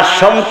মা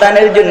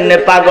সন্তানের জন্য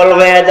পাগল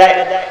হয়ে যায়।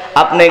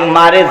 আপনি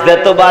মারে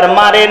যতবার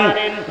মারেন,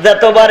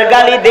 যতবার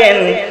গালি দেন,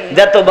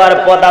 যতবার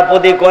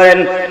পদাপদি করেন,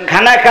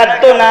 খানা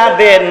খাদ্য না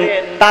দেন,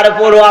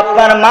 তারপরও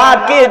আপনার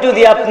মাকে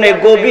যদি আপনি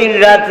গভীর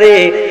রাতে,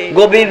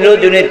 গভীর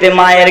রজনীতে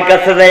মায়ের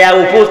কাছে যাইয়া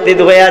উপস্থিত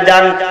হয়ে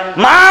যান,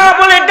 মা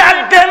বলে ডাক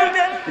দেন,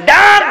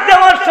 ডাক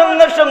দেওয়ার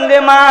সঙ্গে সঙ্গে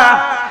মা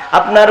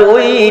আপনার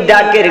ওই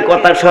ডাকের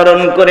কথা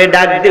স্মরণ করে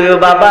ডাক দেবে,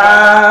 বাবা,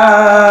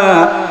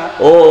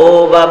 ও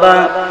বাবা,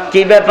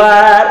 কি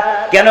ব্যাপার,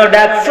 কেন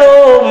ডাকছো?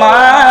 মা,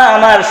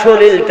 আমার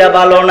শরীরটা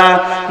ভালো না।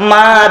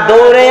 মা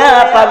দৌড়ে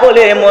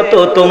পাগলের মতো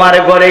তোমার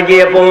ঘরে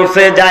গিয়ে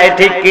পৌঁছে যায়।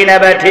 ঠিক কিনা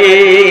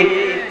ব্যাঠিক?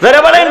 যারা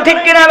বলেন ঠিক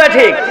কিনা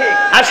ব্যাঠিক?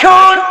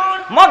 আসুন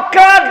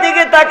মক্কার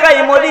দিকে তাকাই,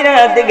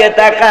 মদিনার দিকে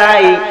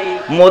তাকাই।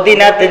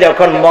 মদিনাতে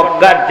যখন,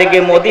 মক্কার থেকে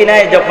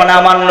মদিনায় যখন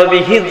আমার নবী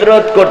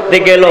হিজরত করতে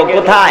গেল,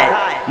 কোথায়?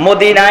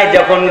 মদিনায়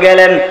যখন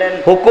গেলেন,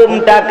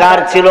 হুকুমটা কার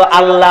ছিল?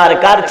 আল্লাহর।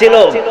 কার ছিল?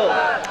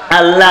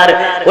 আল্লাহর।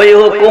 ওই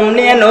হুকুম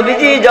নিয়ে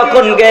নবীজি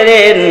যখন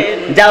গেলেন,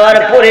 যাওয়ার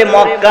পরে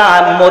মক্কা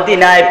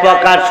মদিনায়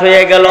প্রকাশ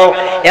হয়ে গেল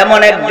এমন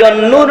একজন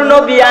নূর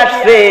নবী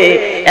আসছে,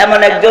 এমন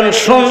একজন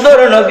সুন্দর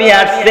নবী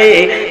আসছে,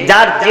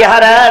 যার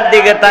চেহারার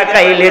দিকে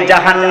তাকাইলে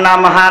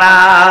জাহান্নাম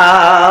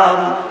হারাম।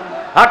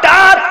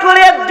 হঠাৎ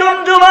করে একজন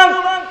যুবক,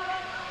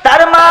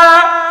 তার মা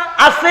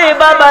আছে,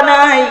 বাবা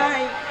নাই,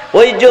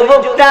 ওই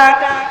যুবকটা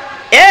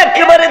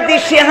একেবারে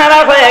দিশেহারা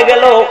হয়ে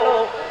গেল,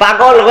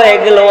 পাগল হয়ে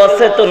গেল,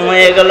 অচেতন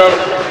হয়ে গেল।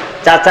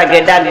 চাচাকে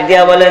ডাক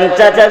দিয়া বলেন,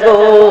 চাচা গো,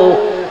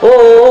 ও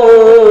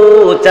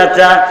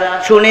চাচা,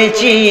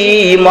 শুনেছি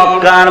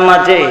মক্কার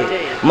মাঝে,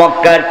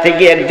 মক্কার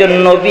থেকে একজন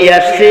নবী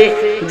আসছে,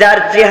 যার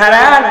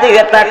চেহারার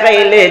দিকে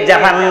তাকাইলে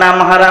জাহান্নাম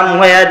হারাম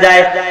হয়ে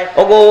যায়।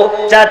 ওগো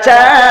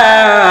চাচা,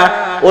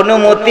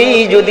 অনুমতি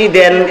যদি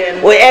দেন,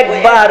 ওই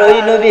একবার ওই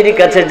নবীর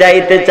কাছে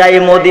যাইতে চাই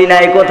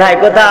মদিনায়। কোথায়?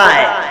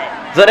 কোথায়?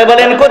 জোরে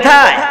বলেন,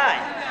 কোথায়?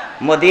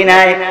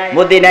 মদিনায়।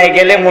 মদিনায়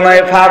গেলে মনে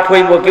হয় পাপ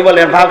হইব। কি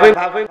বলেন? পাপ হইব?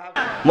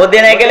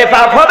 মদিনায় গেলে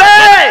পাপ হবে?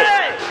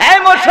 এই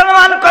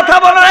মুসলমান কথা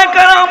বলো না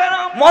কেন?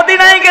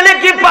 মদিনায় গেলে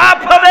কি পাপ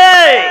হবে?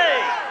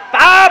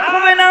 পাপ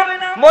হবে না,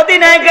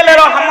 মদিনায় গেলে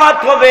রহমত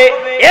হবে।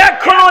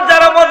 এখনো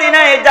যারা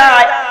মদিনায়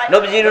যায়,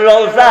 নবীজির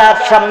রওজার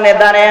সামনে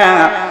দাঁড়িয়ে,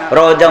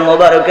 রওজা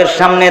মুবারকের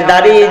সামনে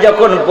দাঁড়িয়ে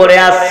যখন পড়ে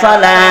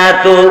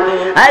আসসালাতু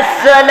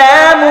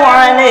আসসালামু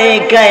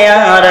আলাইকা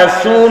ইয়া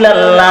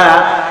রাসূলুল্লাহ,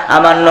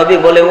 আমার নবী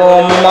বলে ও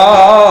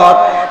উম্মত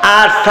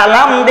আর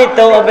সালাম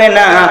দিতে হবে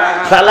না,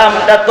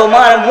 সালামটা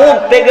তোমার মুখ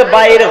থেকে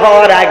বাইর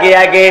হওয়ার আগে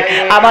আগে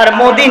আমার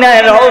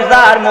মদিনায়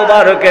রওজার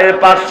মুবারকের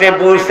পাশে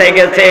বসে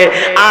গেছে।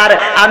 আর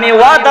আমি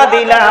ওয়াদা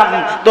দিলাম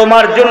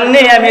তোমার জন্য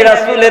আমি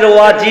রাসূলের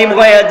ওয়াজিব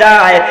হয়ে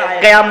যায়,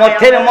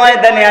 কিয়ামতের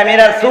ময়দানে আমি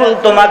রাসূল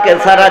তোমাকে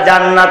ছাড়া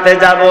জান্নাতে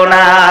যাব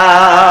না।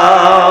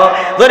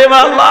 জোরে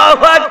বলো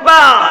আল্লাহু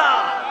আকবার।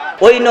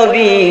 ওই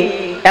নবী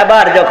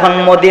এবার যখন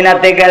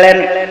মদিনাতে গেলেন,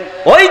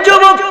 ওই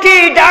যুবকটি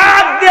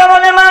ডাক দিয়ে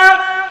বলে মা,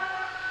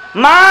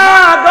 মা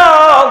গো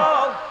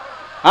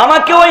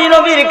আমাকে ওই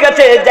নবীর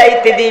কাছে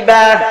যাইতে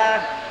দিবা?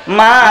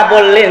 মা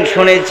বললেন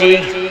শুনেছি,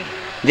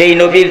 যেই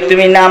নবীর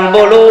তুমি নাম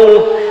বলো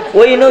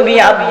ওই নবী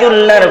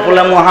আব্দুল্লাহর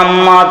ফুলা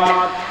মুহাম্মদ।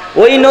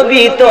 ওই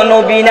নবী তো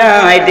নবী না,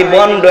 এটি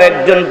বন্ড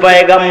একজন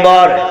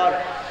পয়গম্বর,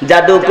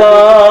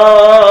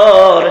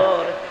 জাদুকর,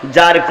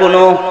 যার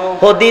কোনো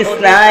হদিস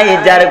নাই,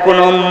 যার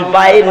কোনো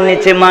পায়ের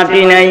নিচে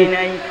মাটি নাই।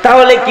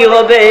 তাহলে কি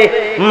হবে?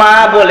 মা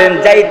বলেন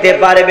যাইতে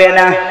পারবে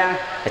না।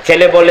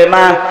 ছেলে বলে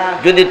মা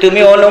যদি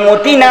তুমি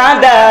অনুমতি না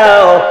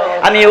দাও,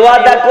 আমি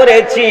ওয়াদা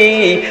করেছি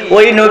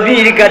ওই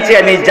নবীর কাছে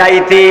আমি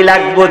যাইতেই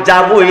লাগবো,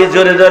 যাবই।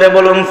 জোরে জোরে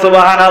বলুন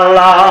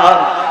সুবহানাল্লাহ।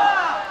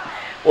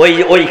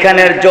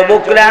 ওইখানের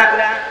যুবকরা,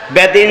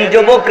 বেদিন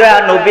যুবকরা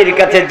নবীর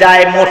কাছে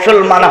যায়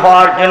মুসলমান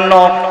হওয়ার জন্য,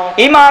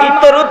 ঈমান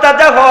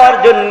তরতাজা হওয়ার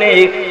জন্য,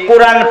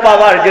 কোরআন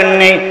পাওয়ার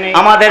জন্য।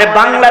 আমাদের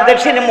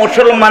বাংলাদেশের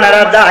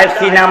মুসলমানেরা যায়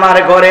সিনেমার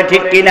ঘরে,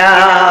 ঠিক কিনা?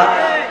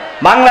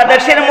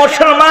 বাংলাদেশের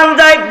মুসলমান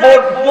যায়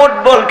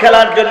ফুটবল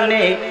খেলার জন্য,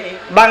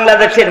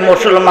 বাংলাদেশের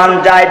মুসলমান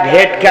যায়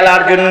ভেট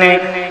খেলার জন্য,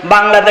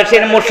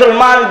 বাংলাদেশের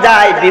মুসলমান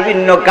যায়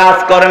বিভিন্ন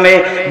কাজকর্মে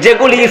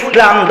যেগুলি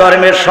ইসলাম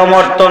ধর্মের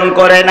সমর্থন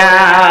করে না,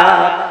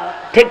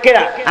 ঠিক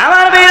কিনা?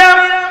 আমার ভাইরা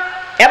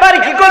এবার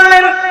কি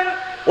করলেন?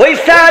 ওই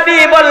সাহাবী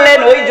বললেন,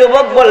 ওই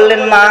যুবক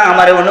বললেন মা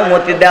আমার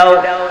অনুমতি দাও।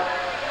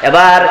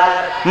 এবার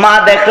মা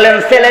দেখলেন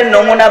ছেলের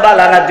নমুনা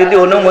বালানা, যদি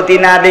অনুমতি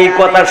না দেই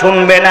কথা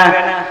শুনবে না।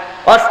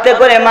 আস্তে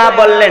করে মা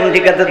বললেন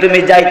ঠিক আছে তুমি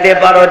যাইতে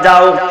পারো,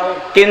 যাও,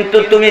 কিন্তু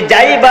তুমি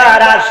যাইবা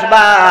আর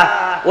আসবা,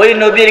 ওই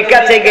নবীর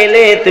কাছে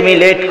গেলে তুমি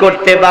লেট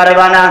করতে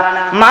পারবা না।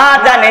 মা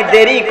জানে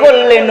দেরি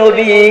করলে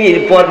নবীর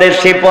পদে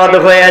সে পদ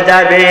হয়ে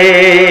যাবে,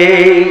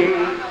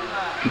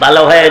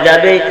 ভালো হয়ে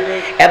যাবে।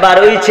 এবার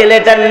ওই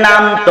ছেলেটার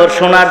নাম তো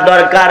শোনার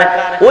দরকার।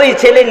 ওই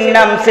ছেলের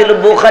নাম ছিল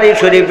বুখারী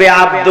শরীফে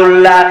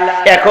আব্দুল্লাহ।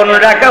 এখন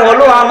রাখা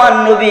হলো আমার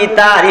নবী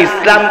তার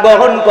ইসলাম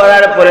গ্রহণ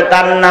করার পরে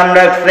তার নাম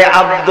রাখছে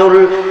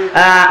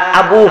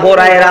আবু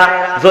হুরায়রা।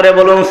 জোরে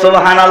বলুন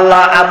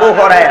সুবহানাল্লাহ, আবু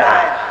হুরায়রা।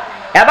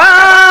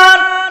 এবার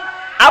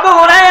আবু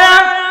হুরায়রা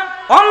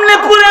অমলে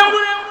করে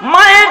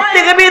মায়ের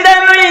থেকে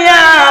বিদায়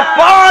লইয়া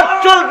পথ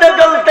চলতে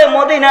চলতে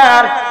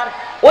মদিনার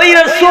ওই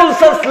রাসূল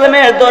সাল্লাল্লাহু আলাইহি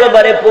ওয়াসাল্লামের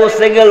দরবারে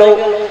পৌঁছে গেল।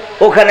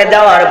 ওখানে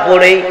যাওয়ার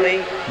পরে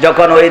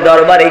যখন ওই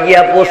দরবারে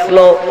গিয়া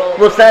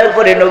পৌঁছার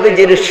পরে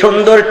নবীজির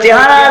সুন্দর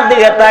চেহারার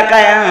দিকে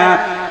তাকায়া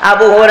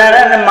আবু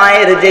হুরায়রার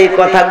মায়ের যেই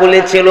কথাগুলি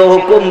ছিল,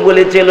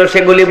 হুকুমগুলি ছিল,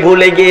 সেগুলি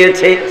ভুলে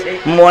গিয়েছে,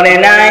 মনে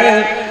নাই।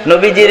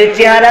 নবীজির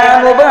চেহারা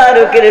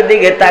মুবারকের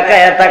দিকে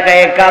তাকায়া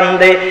তাকায়া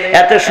কান্দে,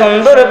 এত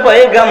সুন্দর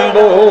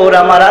পয়গম্বর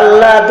আমার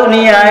আল্লাহ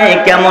দুনিয়ায়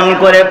কেমন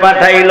করে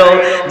পাঠাইলো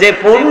যে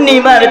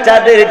পূর্ণিমার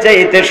চাঁদের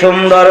চাইতে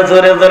সুন্দর।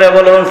 জোরে জোরে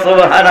বলুন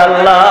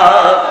সুবহানাল্লাহ।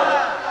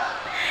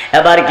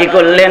 এবার কি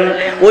করলেন?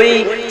 ওই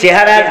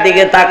চেহারার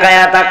দিকে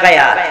তাকায়া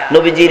তাকায়া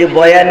নবীজির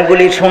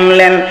বয়ানগুলি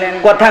শুনলেন,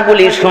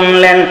 কথাগুলি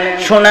শুনলেন।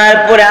 শোনার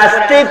পরে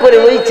আস্তে করে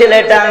ওই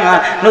ছেলেটা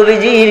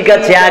নবীজির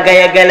কাছে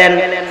আগায় গেলেন।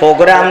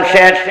 প্রোগ্রাম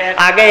শেষ,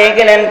 আগায়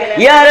গেলেন,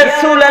 ইয়া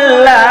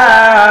রাসূলুল্লাহ,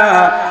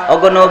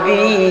 ওগো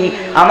নবী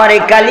আমার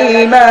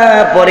কালিমা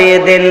পড়িয়ে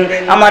দেন,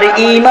 আমার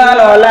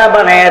ঈমানওয়ালা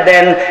বানায়া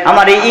দেন,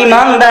 আমার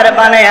ঈমানদার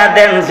বানায়া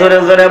দেন। জোরে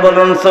জোরে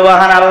বলুন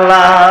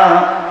সুবহানাল্লাহ।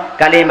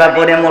 কালিমা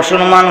পড়ে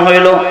মুসলমান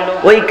হইল।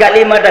 ওই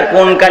কালিমাটা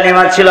কোন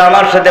কালিমা ছিল?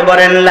 আমার সাথে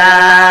বলেন লা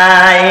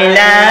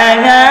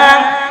ইলাহা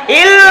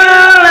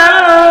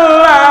ইল্লাল্লাহু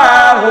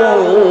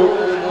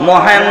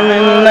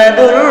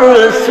মুহাম্মাদুর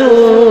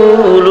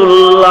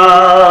রাসূলুল্লাহ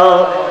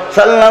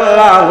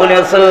সাল্লাল্লাহু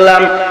আলাইহি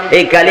ওয়াসাল্লাম।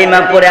 এই কালিমা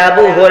পড়ে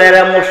আবু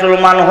হুরায়রা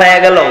মুসলমান হয়ে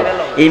গেল,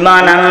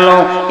 ঈমান আনলো।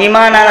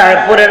 ঈমান আনার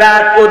পরে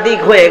রাত অধিক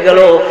হয়ে গেল,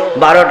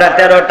 12টা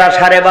 13টা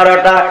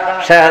 12:30,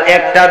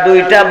 1টা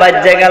 2টা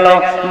বাজে গেল।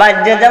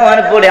 বাজে যাওয়ার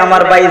পরে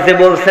আমার বাইসে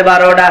বলছে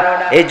 12টা,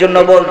 এই জন্য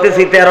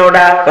বলতেছি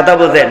 13টা। কথা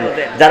বুঝেন?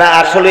 যারা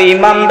আসলে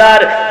ইমানদার,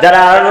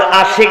 যারা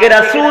আশিক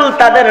রাসূল,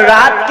 তাদের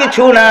রাত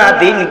কিছু না,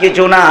 দিন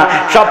কিছু না।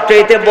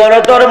 সবচেয়ে বড়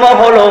ধর্ম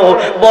হলো,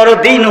 বড়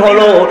দিন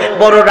হলো,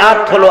 বড়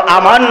রাত হলো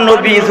আমার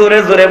নবী। জোরে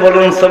জোরে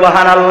বলুন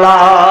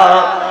সুবহানাল্লাহ।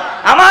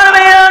 আমার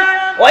মেয়ে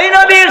ওই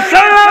নবী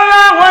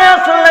সাল্লাল্লাহু আলাইহি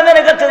ওয়াসাল্লামের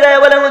কাছে যায়,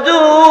 বলে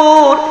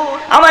হুজুর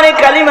আমার এই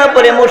কালিমা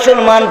পড়ে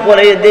মুসলমান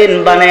পড়ে দিন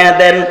বানায়া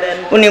দেন।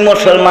 উনি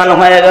মুসলমান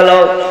হয়ে গেল।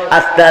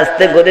 আস্তে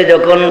আস্তে করে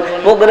যখন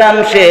প্রোগ্রাম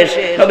শেষ,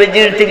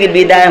 নবীজির থেকে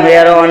বিদায়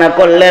হয়ে রওনা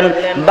করলেন।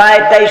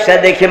 বাইরে এসে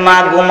দেখে মা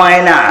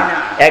ঘুমায় না,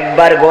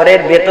 একবার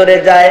ঘরের ভেতরে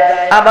যায়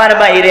আবার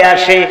বাইরে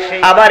আসে,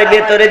 আবার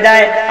ভেতরে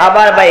যায়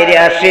আবার বাইরে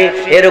আসে,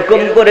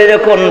 এরকম করে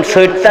যখন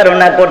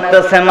শৈতারণা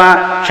করতেছে মা।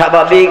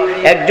 স্বাভাবিক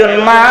একজন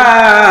মা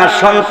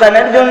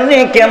সন্তানের জন্য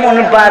কেমন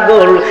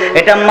পাগল,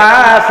 এটা মা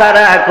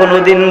ছাড়া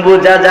কোনোদিন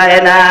বোঝা যায়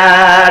না,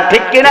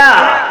 ঠিক কিনা?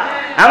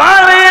 আমার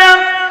মেয়েরা,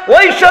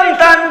 ওই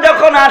সন্তান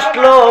যখন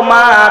আসলো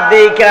মা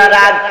দেখে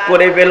রাগ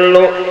করে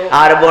ফেললো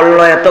আর বলল,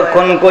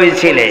 এতক্ষণ কই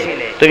ছিলে,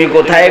 তুমি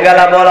কোথায়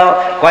গেলা বলো?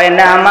 কয়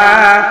না মা,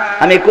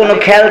 আমি কোনো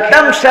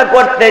খেলতামশা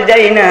করতে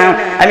যাই না,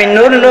 আমি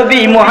নূর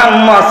নবী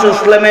মুহাম্মদ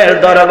ইসলামের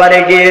দরবারে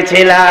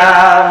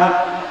গিয়েছিলাম।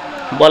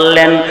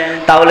 বললেন,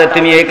 তাহলে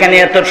তুমি এখানে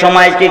এত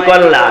সময় কি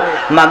করলা?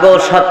 মাগো,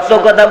 সত্য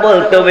কথা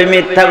বলতে হবে,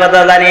 মিথ্যা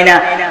কথা জানি না,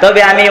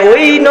 তবে আমি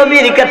ওই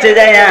নবীর কাছে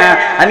যাই না,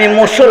 আমি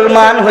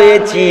মুসলমান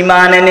হয়েছি,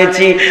 ঈমান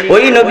এনেছি,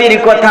 ওই নবীর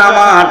কথা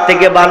আমার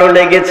থেকে ভালো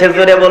লেগেছে।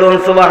 জোরে বলুন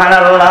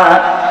সুবহানাল্লাহ।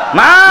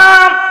 মা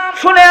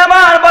শুনে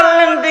আবার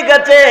বললেন, ঠিক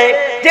আছে,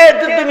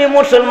 যেহেতু তুমি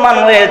মুসলমান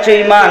হয়েছো,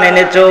 ঈমান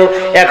এনেছো,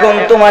 এখন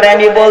তোমার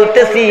আমি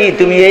বলতেছি,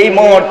 তুমি এই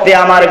মুহূর্তে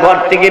আমার ঘর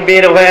থেকে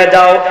বের হয়ে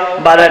যাও,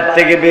 বাজার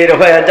থেকে বের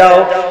হয়ে যাও।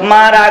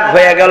 মা রাগ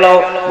হয়ে গেল,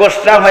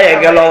 গোসা হয়ে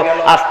গেল।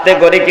 আস্তে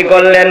করে কি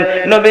করলেন,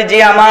 নবীজি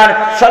আমার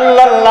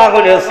সাল্লাল্লাহু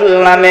আলাইহি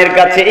ওয়াসাল্লামের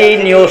কাছে এই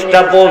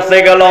নিউজটা পৌঁছে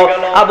গেল।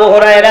 আবু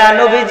হুরায়রা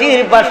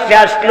নবীজির পাশে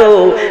আসলো।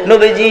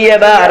 নবীজি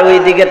এবার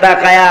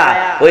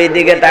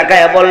ওইদিকে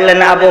তাকায়া বললেন,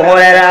 আবু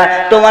হুরায়রা,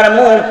 তোমার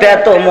মুখটা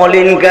এত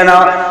মলিন কেন?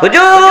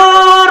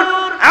 হুজুর,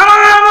 আমার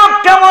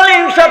মুখটা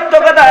মলিন, সত্য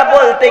কথা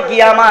বলতে কি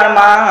আমার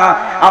মা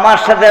আমার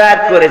সাথে রাগ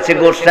করেছে,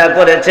 গোসা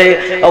করেছে।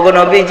 ওগো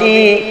নবীজি,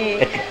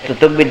 একটু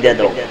তাকবীর দিয়ে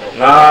দাও।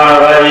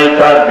 নারে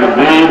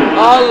তাকবীর,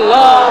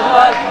 আল্লাহু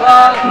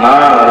আকবার,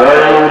 নারে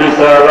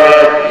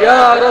রিসালাত,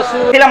 ইয়া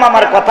রাসূল।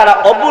 আমার কথাটা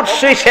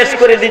অবশ্যই শেষ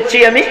করে দিচ্ছি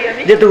আমি,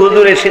 যেহেতু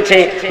হুজুর এসেছে,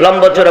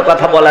 লম্বা চড়া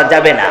কথা বলা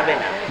যাবে না।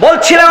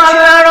 বলছিলাম,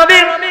 আল্লাহর নবী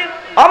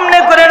অমনে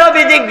করে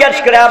নবী জিজ্ঞেস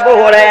করে, আবু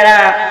হুরায়রা,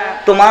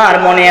 তোমার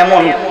মনে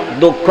এমন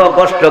দুঃখ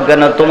কষ্ট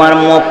কেন, তোমার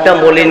মুখটা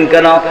মলিন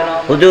কেন?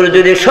 হুজুর,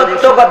 যদি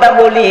সত্য কথা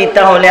বলি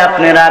তাহলে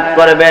আপনি রাগ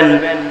করবেন।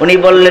 উনি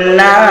বললেন,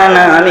 না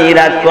না, আমি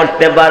রাগ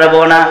করতে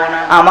পারবো না,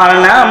 আমার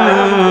নাম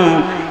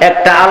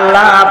একটা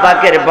আল্লাহ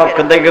পাকের পক্ষ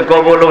থেকে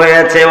কবুল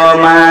হয়েছে।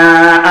 ওমা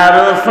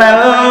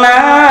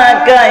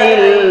আরসালনাকা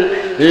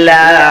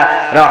ইল্লা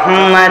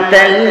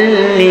রাহমাতাল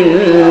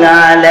লিল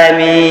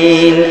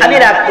আলামিন। আমি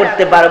রাগ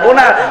করতে পারবো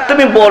না,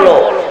 তুমি বলো।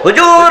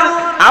 হুজুর,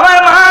 আমার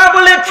মা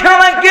বলেছে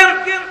আমাকে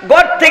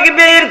ঘর থেকে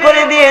বের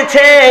করে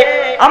দিয়েছে,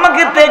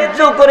 আমাকে ত্যায্য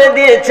করে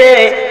দিয়েছে।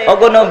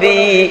 ওগো নবী,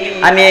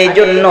 আমি এই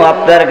জন্য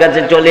আপনার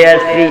কাছে চলে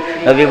আসছি।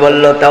 নবী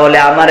বলল, তাহলে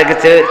আমার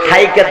কাছে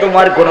থাইকা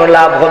তোমার কোনো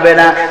লাভ হবে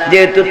না,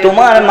 যেহেতু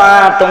তোমার মা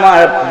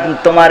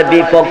তোমার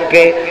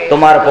বিপক্ষে,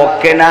 তোমার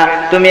পক্ষে না।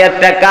 তুমি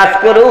একটা কাজ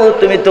করো,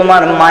 তুমি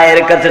তোমার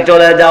মায়ের কাছে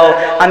চলে যাও।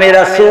 আমি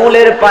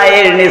রাসূলের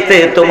পায়ের নিচে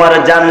তোমার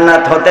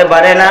জান্নাত হতে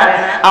পারে না।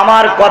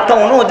 আমার কথা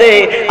অনুযায়ী,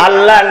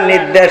 আল্লাহর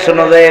নির্দেশ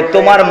অনুযায়ী,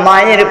 তোমার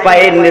মায়ের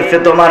পায়ের নিচে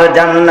তোমার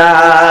জান্নাত।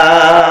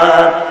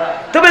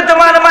 তুমি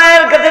তোমার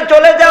মায়ের কাছে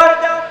চলে যাও।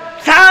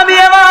 সাহাবী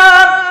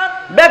আমার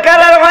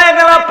বেকার হয়ে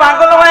গেল,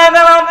 পাগল হয়ে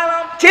গেল,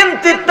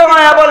 চিন্তিত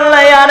হয়ে বলল,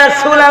 ইয়া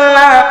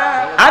রাসূলুল্লাহ,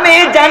 আমি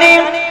জানি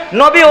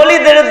নবী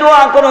ওলিদের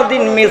দোয়া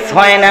কোনোদিন মিস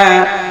হয় না।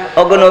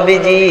 ওগো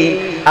নবীজি,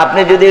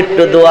 আপনি যদি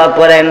একটু দোয়া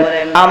করেন,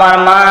 আমার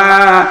মা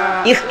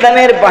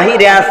ইসলামের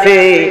বাহিরে আছে,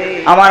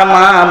 আমার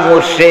মা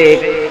মুশরিক,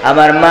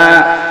 আমার মা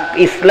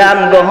ইসলাম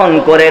গ্রহণ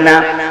করে না।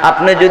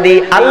 আপনি যদি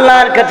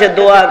আল্লাহর কাছে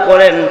দোয়া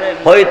করেন,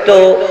 হয়তো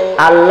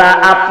আল্লাহ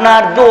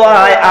আপনার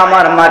দোয়ায়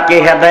আমার মাকে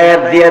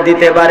হেদায়েত দিয়ে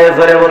দিতে পারে।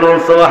 জোরে বলুন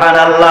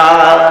সুবহানাল্লাহ।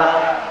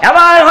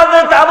 এবার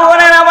হযরত আবু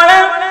হুরায়রা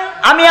বলেন,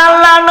 আমি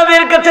আল্লাহর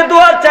নবীর কাছে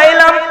দোয়া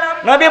চাইলাম।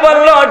 নবী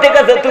বলল, ঠিক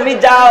আছে, তুমি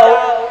যাও।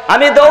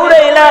 আমি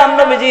দৌড়াইলাম,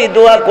 নবীজি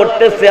দোয়া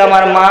করতেছে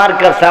আমার মার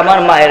কাছে, আমার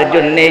মায়ের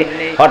জন্য।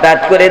 হঠাৎ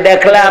করে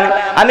দেখলাম,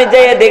 আমি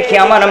যেয়ে দেখি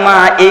আমার মা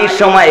এই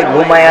সময়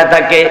ঘুমায়া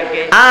থাকে,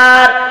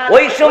 আর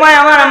ওই সময়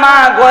আমার মা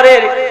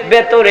ঘরের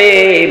ভেতরে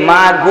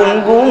মা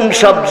গুনগুন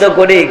শব্দ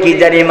করে কি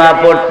জানি মা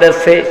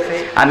পড়তেছে।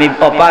 আমি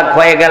অবাক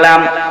হয়ে গেলাম।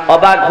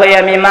 অবাক হয়ে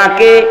আমি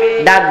মাকে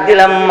ডাক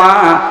দিলাম, মা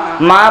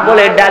মা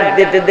বলে ডাক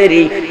দিতে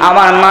দেরি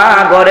আমার মা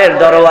ঘরের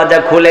দরওয়াজা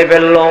খুলে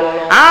ফেললো।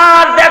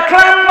 আর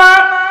দেখলাম মা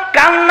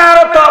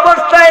কান্নারত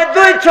অবস্থায়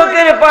দুই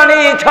চোখের পানি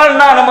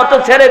ঝর্ণার মতো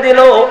ছেড়ে দিল।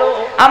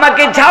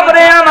 আমাকে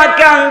ঝাবড়ে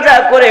আমাকে আঞ্জা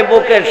করে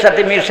বুকের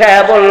সাথে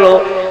মিশায়া বলল,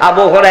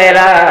 আবু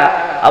হুরায়রা,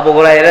 আবু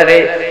হুরায়রা রে,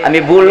 আমি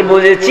ভুল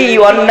বুঝেছি,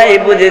 অন্যায়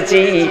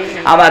বুঝেছি,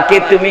 আমাকে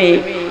তুমি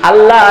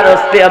আল্লাহর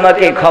হস্তে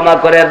আমাকে ক্ষমা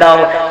করে দাও।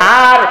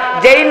 আর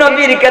যেই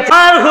নবীর কাছে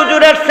আর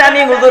হুজুরের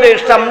সামনে, হুজুরের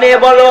সামনে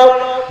বলো,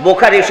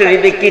 বুখারী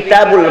শরীফে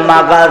কিতাবুল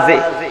মাগাজে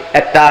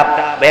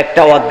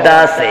একটা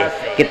অধ্যায় আছে,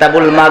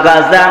 কিতাবুল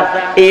মাগাজা।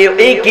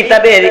 এই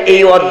কিতাবের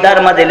এই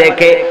অধ্যায়ের মধ্যে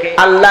লেখে,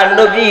 আল্লাহর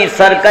নবী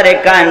সরকারে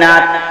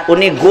কায়নাত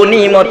উনি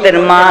গনিমতের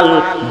মাল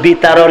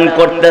বিতরণ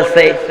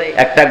করতেছে।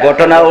 একটা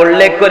ঘটনা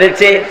উল্লেখ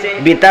করেছে,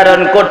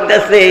 বিতরণ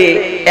করতেছে,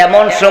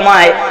 এমন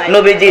সময়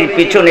নবীজির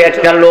পিছনে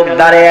একটা লোক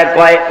দাঁড়িয়ে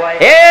কয়,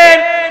 এ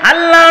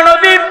আল্লাহ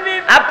নবী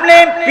আপনি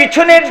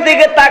পিছনের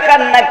দিকে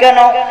তাকান না কেন?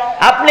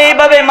 আপনি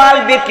এইভাবে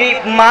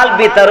মাল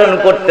বিতরণ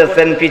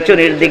করতেছেন,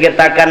 পিছনের দিকে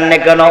তাকান না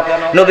কেন?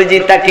 নবীজি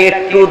তাকে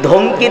একটু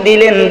ধমকি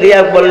দিলেন, দিয়া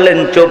বললেন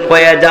চুপ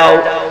হয়ে যাও।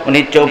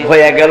 উনি চুপ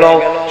হয়ে গেল।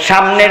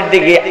 সামনের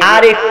দিকে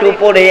আর একটু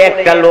পরে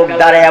একটা লোক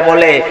দাঁড়ায়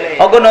বলে,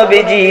 ওগো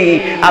নবীজি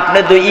আপনি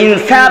তো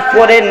ইনসাফ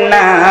করেন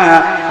না,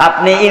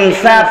 আপনি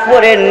ইনসাফ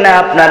করেন না,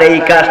 আপনার এই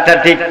কাজটা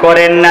ঠিক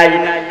করেন নাই।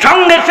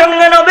 সঙ্গে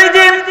সঙ্গে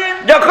নবীজি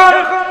যখন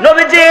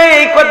নবীজি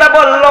এই কথা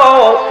বলল,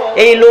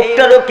 এই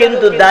লোকটারও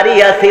কিন্তু দাড়ি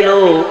আছিল,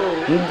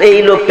 এই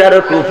লোকটারও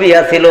টুপি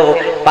আছিল,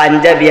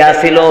 পাঞ্জাবি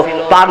আছিল,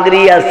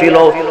 পাগড়ি আছিল।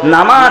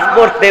 নামাজ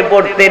পড়তে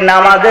পড়তে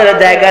নামাজের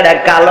জায়গাটা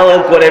কালো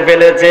করে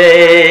ফেলেছে।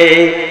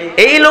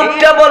 এই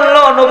লোকটা বলল,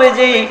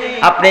 নবীজি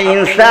আপনি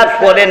ইনসাফ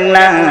করেন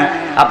না,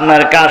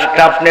 আপনার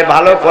কাজটা আপনি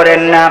ভালো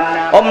করেন না।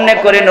 অমনে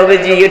করে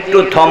নবীজি একটু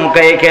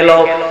থমকায় গেল,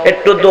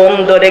 একটু দম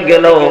ধরে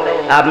গেল।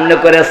 আমনে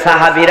করে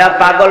সাহাবীরা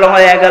পাগল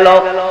হয়ে গেল।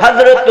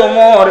 হযরত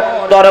ওমর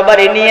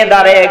তরবারি নিয়ে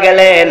দাঁড়িয়ে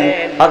গেলেন,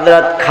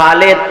 হযরত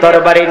খালিদ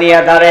তরবারি নিয়ে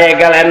দাঁড়িয়ে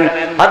গেলেন,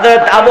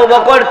 হযরত আবু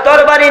বকর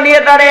তরবারি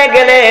নিয়ে দাঁড়িয়ে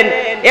গেলেন।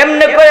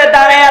 এমনি করে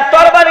দাঁড়িয়ে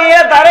তরবারি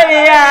নিয়ে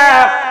দাঁড়িয়ে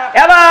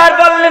এবার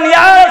বললেন,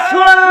 ইয়া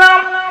রাসূলুল্লাহ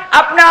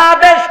আপনি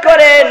আদেশ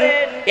করেন,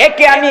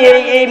 একে আমি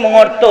এই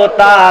মুহূর্ত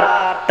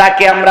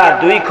তাকে আমরা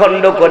দুই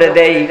খণ্ড করে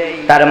দেই,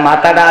 তার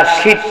মাথাটা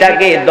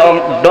শীতটাকে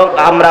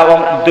আমরা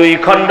দুই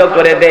খণ্ড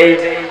করে দেই,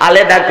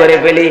 আলাদা করে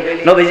ফেলি।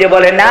 নবীজি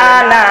বলে, না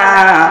না,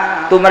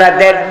 তোমরা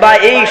দেখবা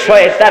এই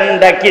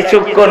শয়তানটা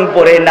কিছুক্ষণ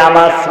পরে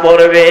নামাজ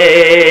পড়বে।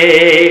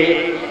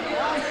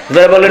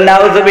 বললেন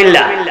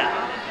নাউজুবিল্লাহ।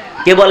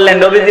 কি বললেন?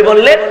 নবীজি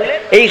বললেন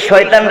এই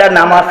শয়তানটা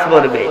নামাজ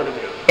পড়বে।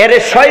 এর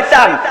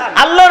শয়তান,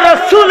 আল্লাহ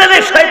রাসূল এর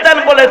শয়তান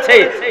বলেছে।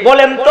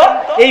 বলেন তো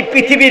এই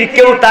পৃথিবীর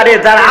কেউ তারে,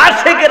 যারা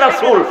আশিকে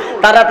রাসূল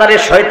তারা তারে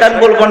শয়তান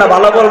বলবো না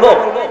ভালো বলবো?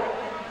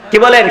 কি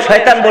বলেন?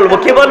 শয়তান বলবো।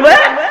 কি বলবে?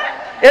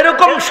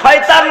 এরকম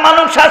শয়তান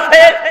মানুষ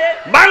আছে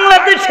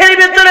বাংলাদেশের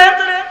ভিতরে,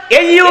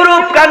 এই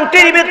ইউরোপ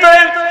কান্ট্রির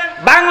ভিতরে,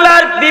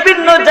 বাংলার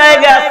বিভিন্ন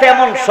জায়গায় আছে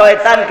এমন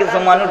শয়তান কিছু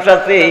মানুষ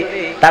আছে,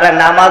 তারা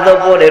নামাজও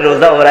পড়ে,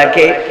 রোজাও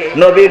রাখে,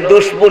 নবীর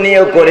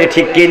দুশমনিও করে।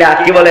 ঠিক কিনা?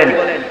 কি বলেন?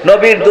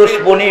 নবীর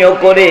দুশমনিও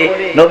করে।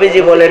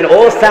 নবীজি বলেন, ও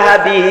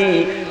সাহাবী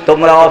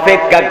তোমরা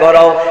অপেক্ষা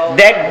করো,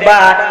 দেখবা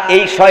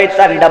এই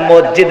শয়তানটা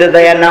মসজিদে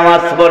যায়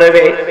নামাজ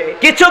পড়বে।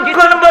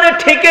 কিছুক্ষণ পরে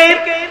ঠিকই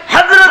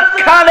হযরত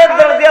খালিদ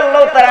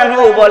রাদিয়াল্লাহু তাআলা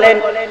আনহু বলেন,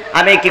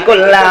 আমি কি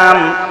করলাম,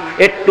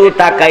 একটু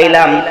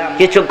তাকাইলাম,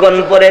 কিছুক্ষণ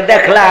পরে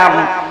দেখলাম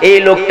এই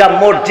লোকটা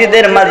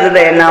মসজিদের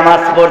মাঝে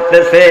নামাজ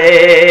পড়তেছে।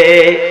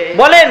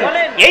 বলেন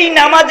এই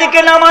নামাজিকে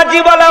নামাজি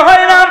বলা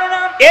হয় না,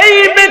 এই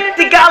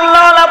ব্যক্তিকে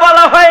আল্লাহওয়ালা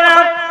বলা হয় না।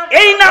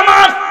 এই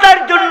নামাজ তার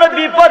জন্য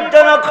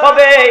বিপজ্জনক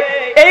হবে,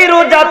 এই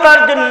রোজা তার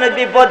জন্য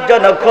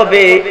বিপজ্জনক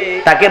হবে।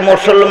 তাকে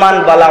মুসলমান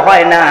বলা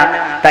হয় না,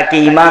 তাকে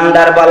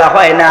ইমানদার বলা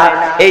হয় না।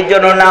 এই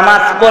জন্য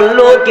নামাজ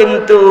পড়লো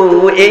কিন্তু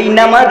এই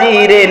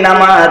নামাজিরে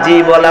নামাজি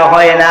বলা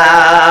হয় না।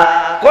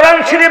 কোরআন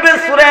শরীফের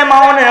সূরা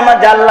মাউনের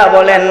মধ্যে আল্লাহ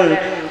বলেন,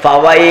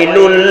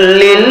 ফাওয়াইলুল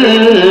লিল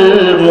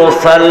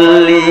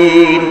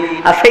মুসাল্লিন।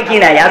 আছে কি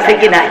নাই? আছে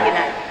কি নাই?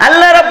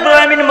 আল্লাহ রাব্বুল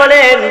আলামিন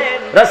বলেন,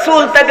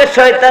 রাসূল তাকে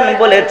শয়তান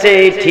বলেছে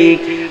ঠিক,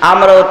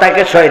 আমরাও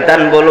তাকে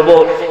শয়তান বলবো।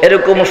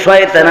 এরকম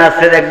শয়তান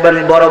আছে দেখবেন,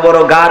 বড় বড়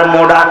গার,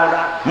 মোড়া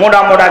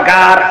মোড়া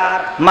গার,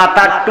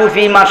 মাথার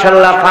টুপি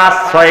মাশাআল্লাহ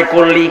 5-6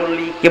 করলি।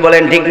 কি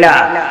বলেন? ঠিক না?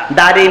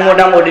 দাড়ি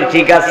মোটামুটি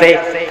ঠিক আছে,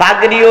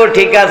 পাগড়িও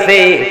ঠিক আছে,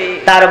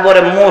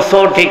 তারপরে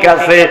মোছও ঠিক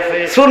আছে,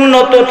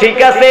 সুন্নতও ঠিক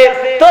আছে,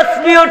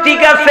 তাসবিহও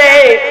ঠিক আছে,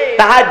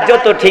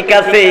 তাহাজ্জুদও ঠিক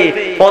আছে,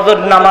 ফজর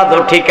নামাজও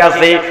ঠিক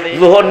আছে,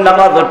 যোহর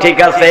নামাজও ঠিক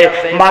আছে,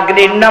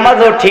 মাগরিব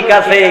নামাজও ঠিক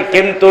আছে,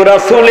 কিন্তু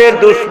রাসূলের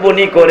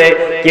দুশমনি করে।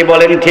 কি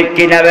বলেন? ঠিক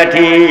কিনা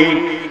বেঠি?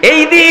 এই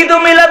ঈদ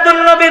মিলাদুন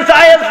নবী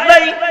জায়েজ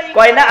নাই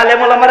কয় না? আলেম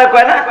ওলামারা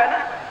কয় না?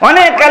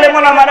 অনেক আলেম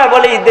ওলামারা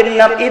বলে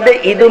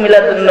ঈদ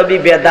মিলাদুন নবী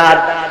বেদাত,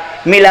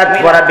 মিলাদ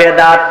পড়া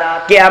বেদাত,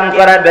 কিয়াম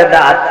করা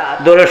বেদাত,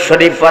 দরুদ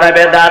শরীফ পড়া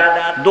বেদাত,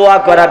 দোয়া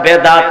করা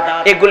বেদাত।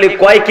 এগুলি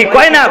কয় কি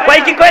কয় না?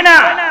 কয় কি কয় না?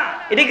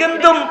 এটা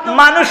কিন্তু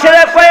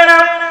মানুষেরা কয় না,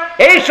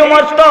 এই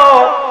সমস্ত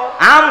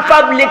আম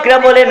পাবলিকরা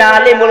বলে না,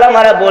 আলেম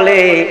ওলামারা বলে,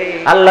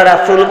 আল্লাহ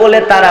রাসূল বলে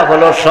তারা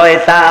হলো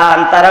শয়তান।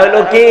 তারা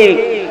হলো কি?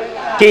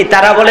 কি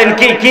তারা বলেন?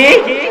 কি কি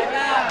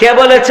কে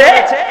বলেছে?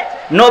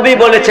 নবী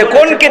বলেছে।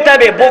 কোন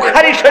কিতাবে?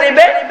 বুখারী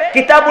শরীফে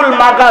কিতাবুল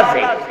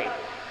মাগাজি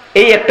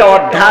এই একটা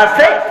অধ্যায়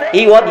আছে,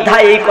 এই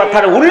অধ্যায়ে এই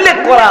কথার উল্লেখ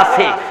করা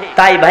আছে।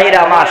 তাই ভাইরা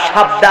আমার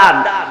সাবধান,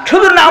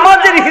 শুধু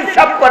নামাজের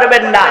হিসাব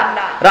করবেন না,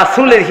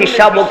 রাসূলের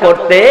হিসাবও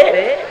করতে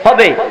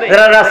হবে।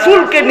 যারা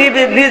রাসূলকে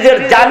নিজের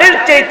জানের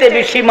চাইতে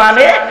বেশি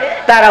মানে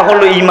তারা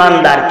হলো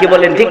ঈমানদার। কি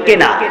বলেন? ঠিক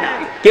কিনা?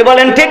 কি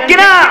বলেন? ঠিক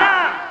কিনা?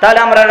 তাহলে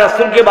আমরা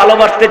রাসূলকে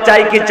ভালোবাসতে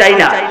চাই কি চাই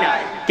না?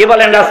 কি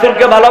বলেন?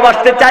 রাসূলকে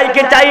ভালোবাসতে চাই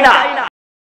কি চাই না?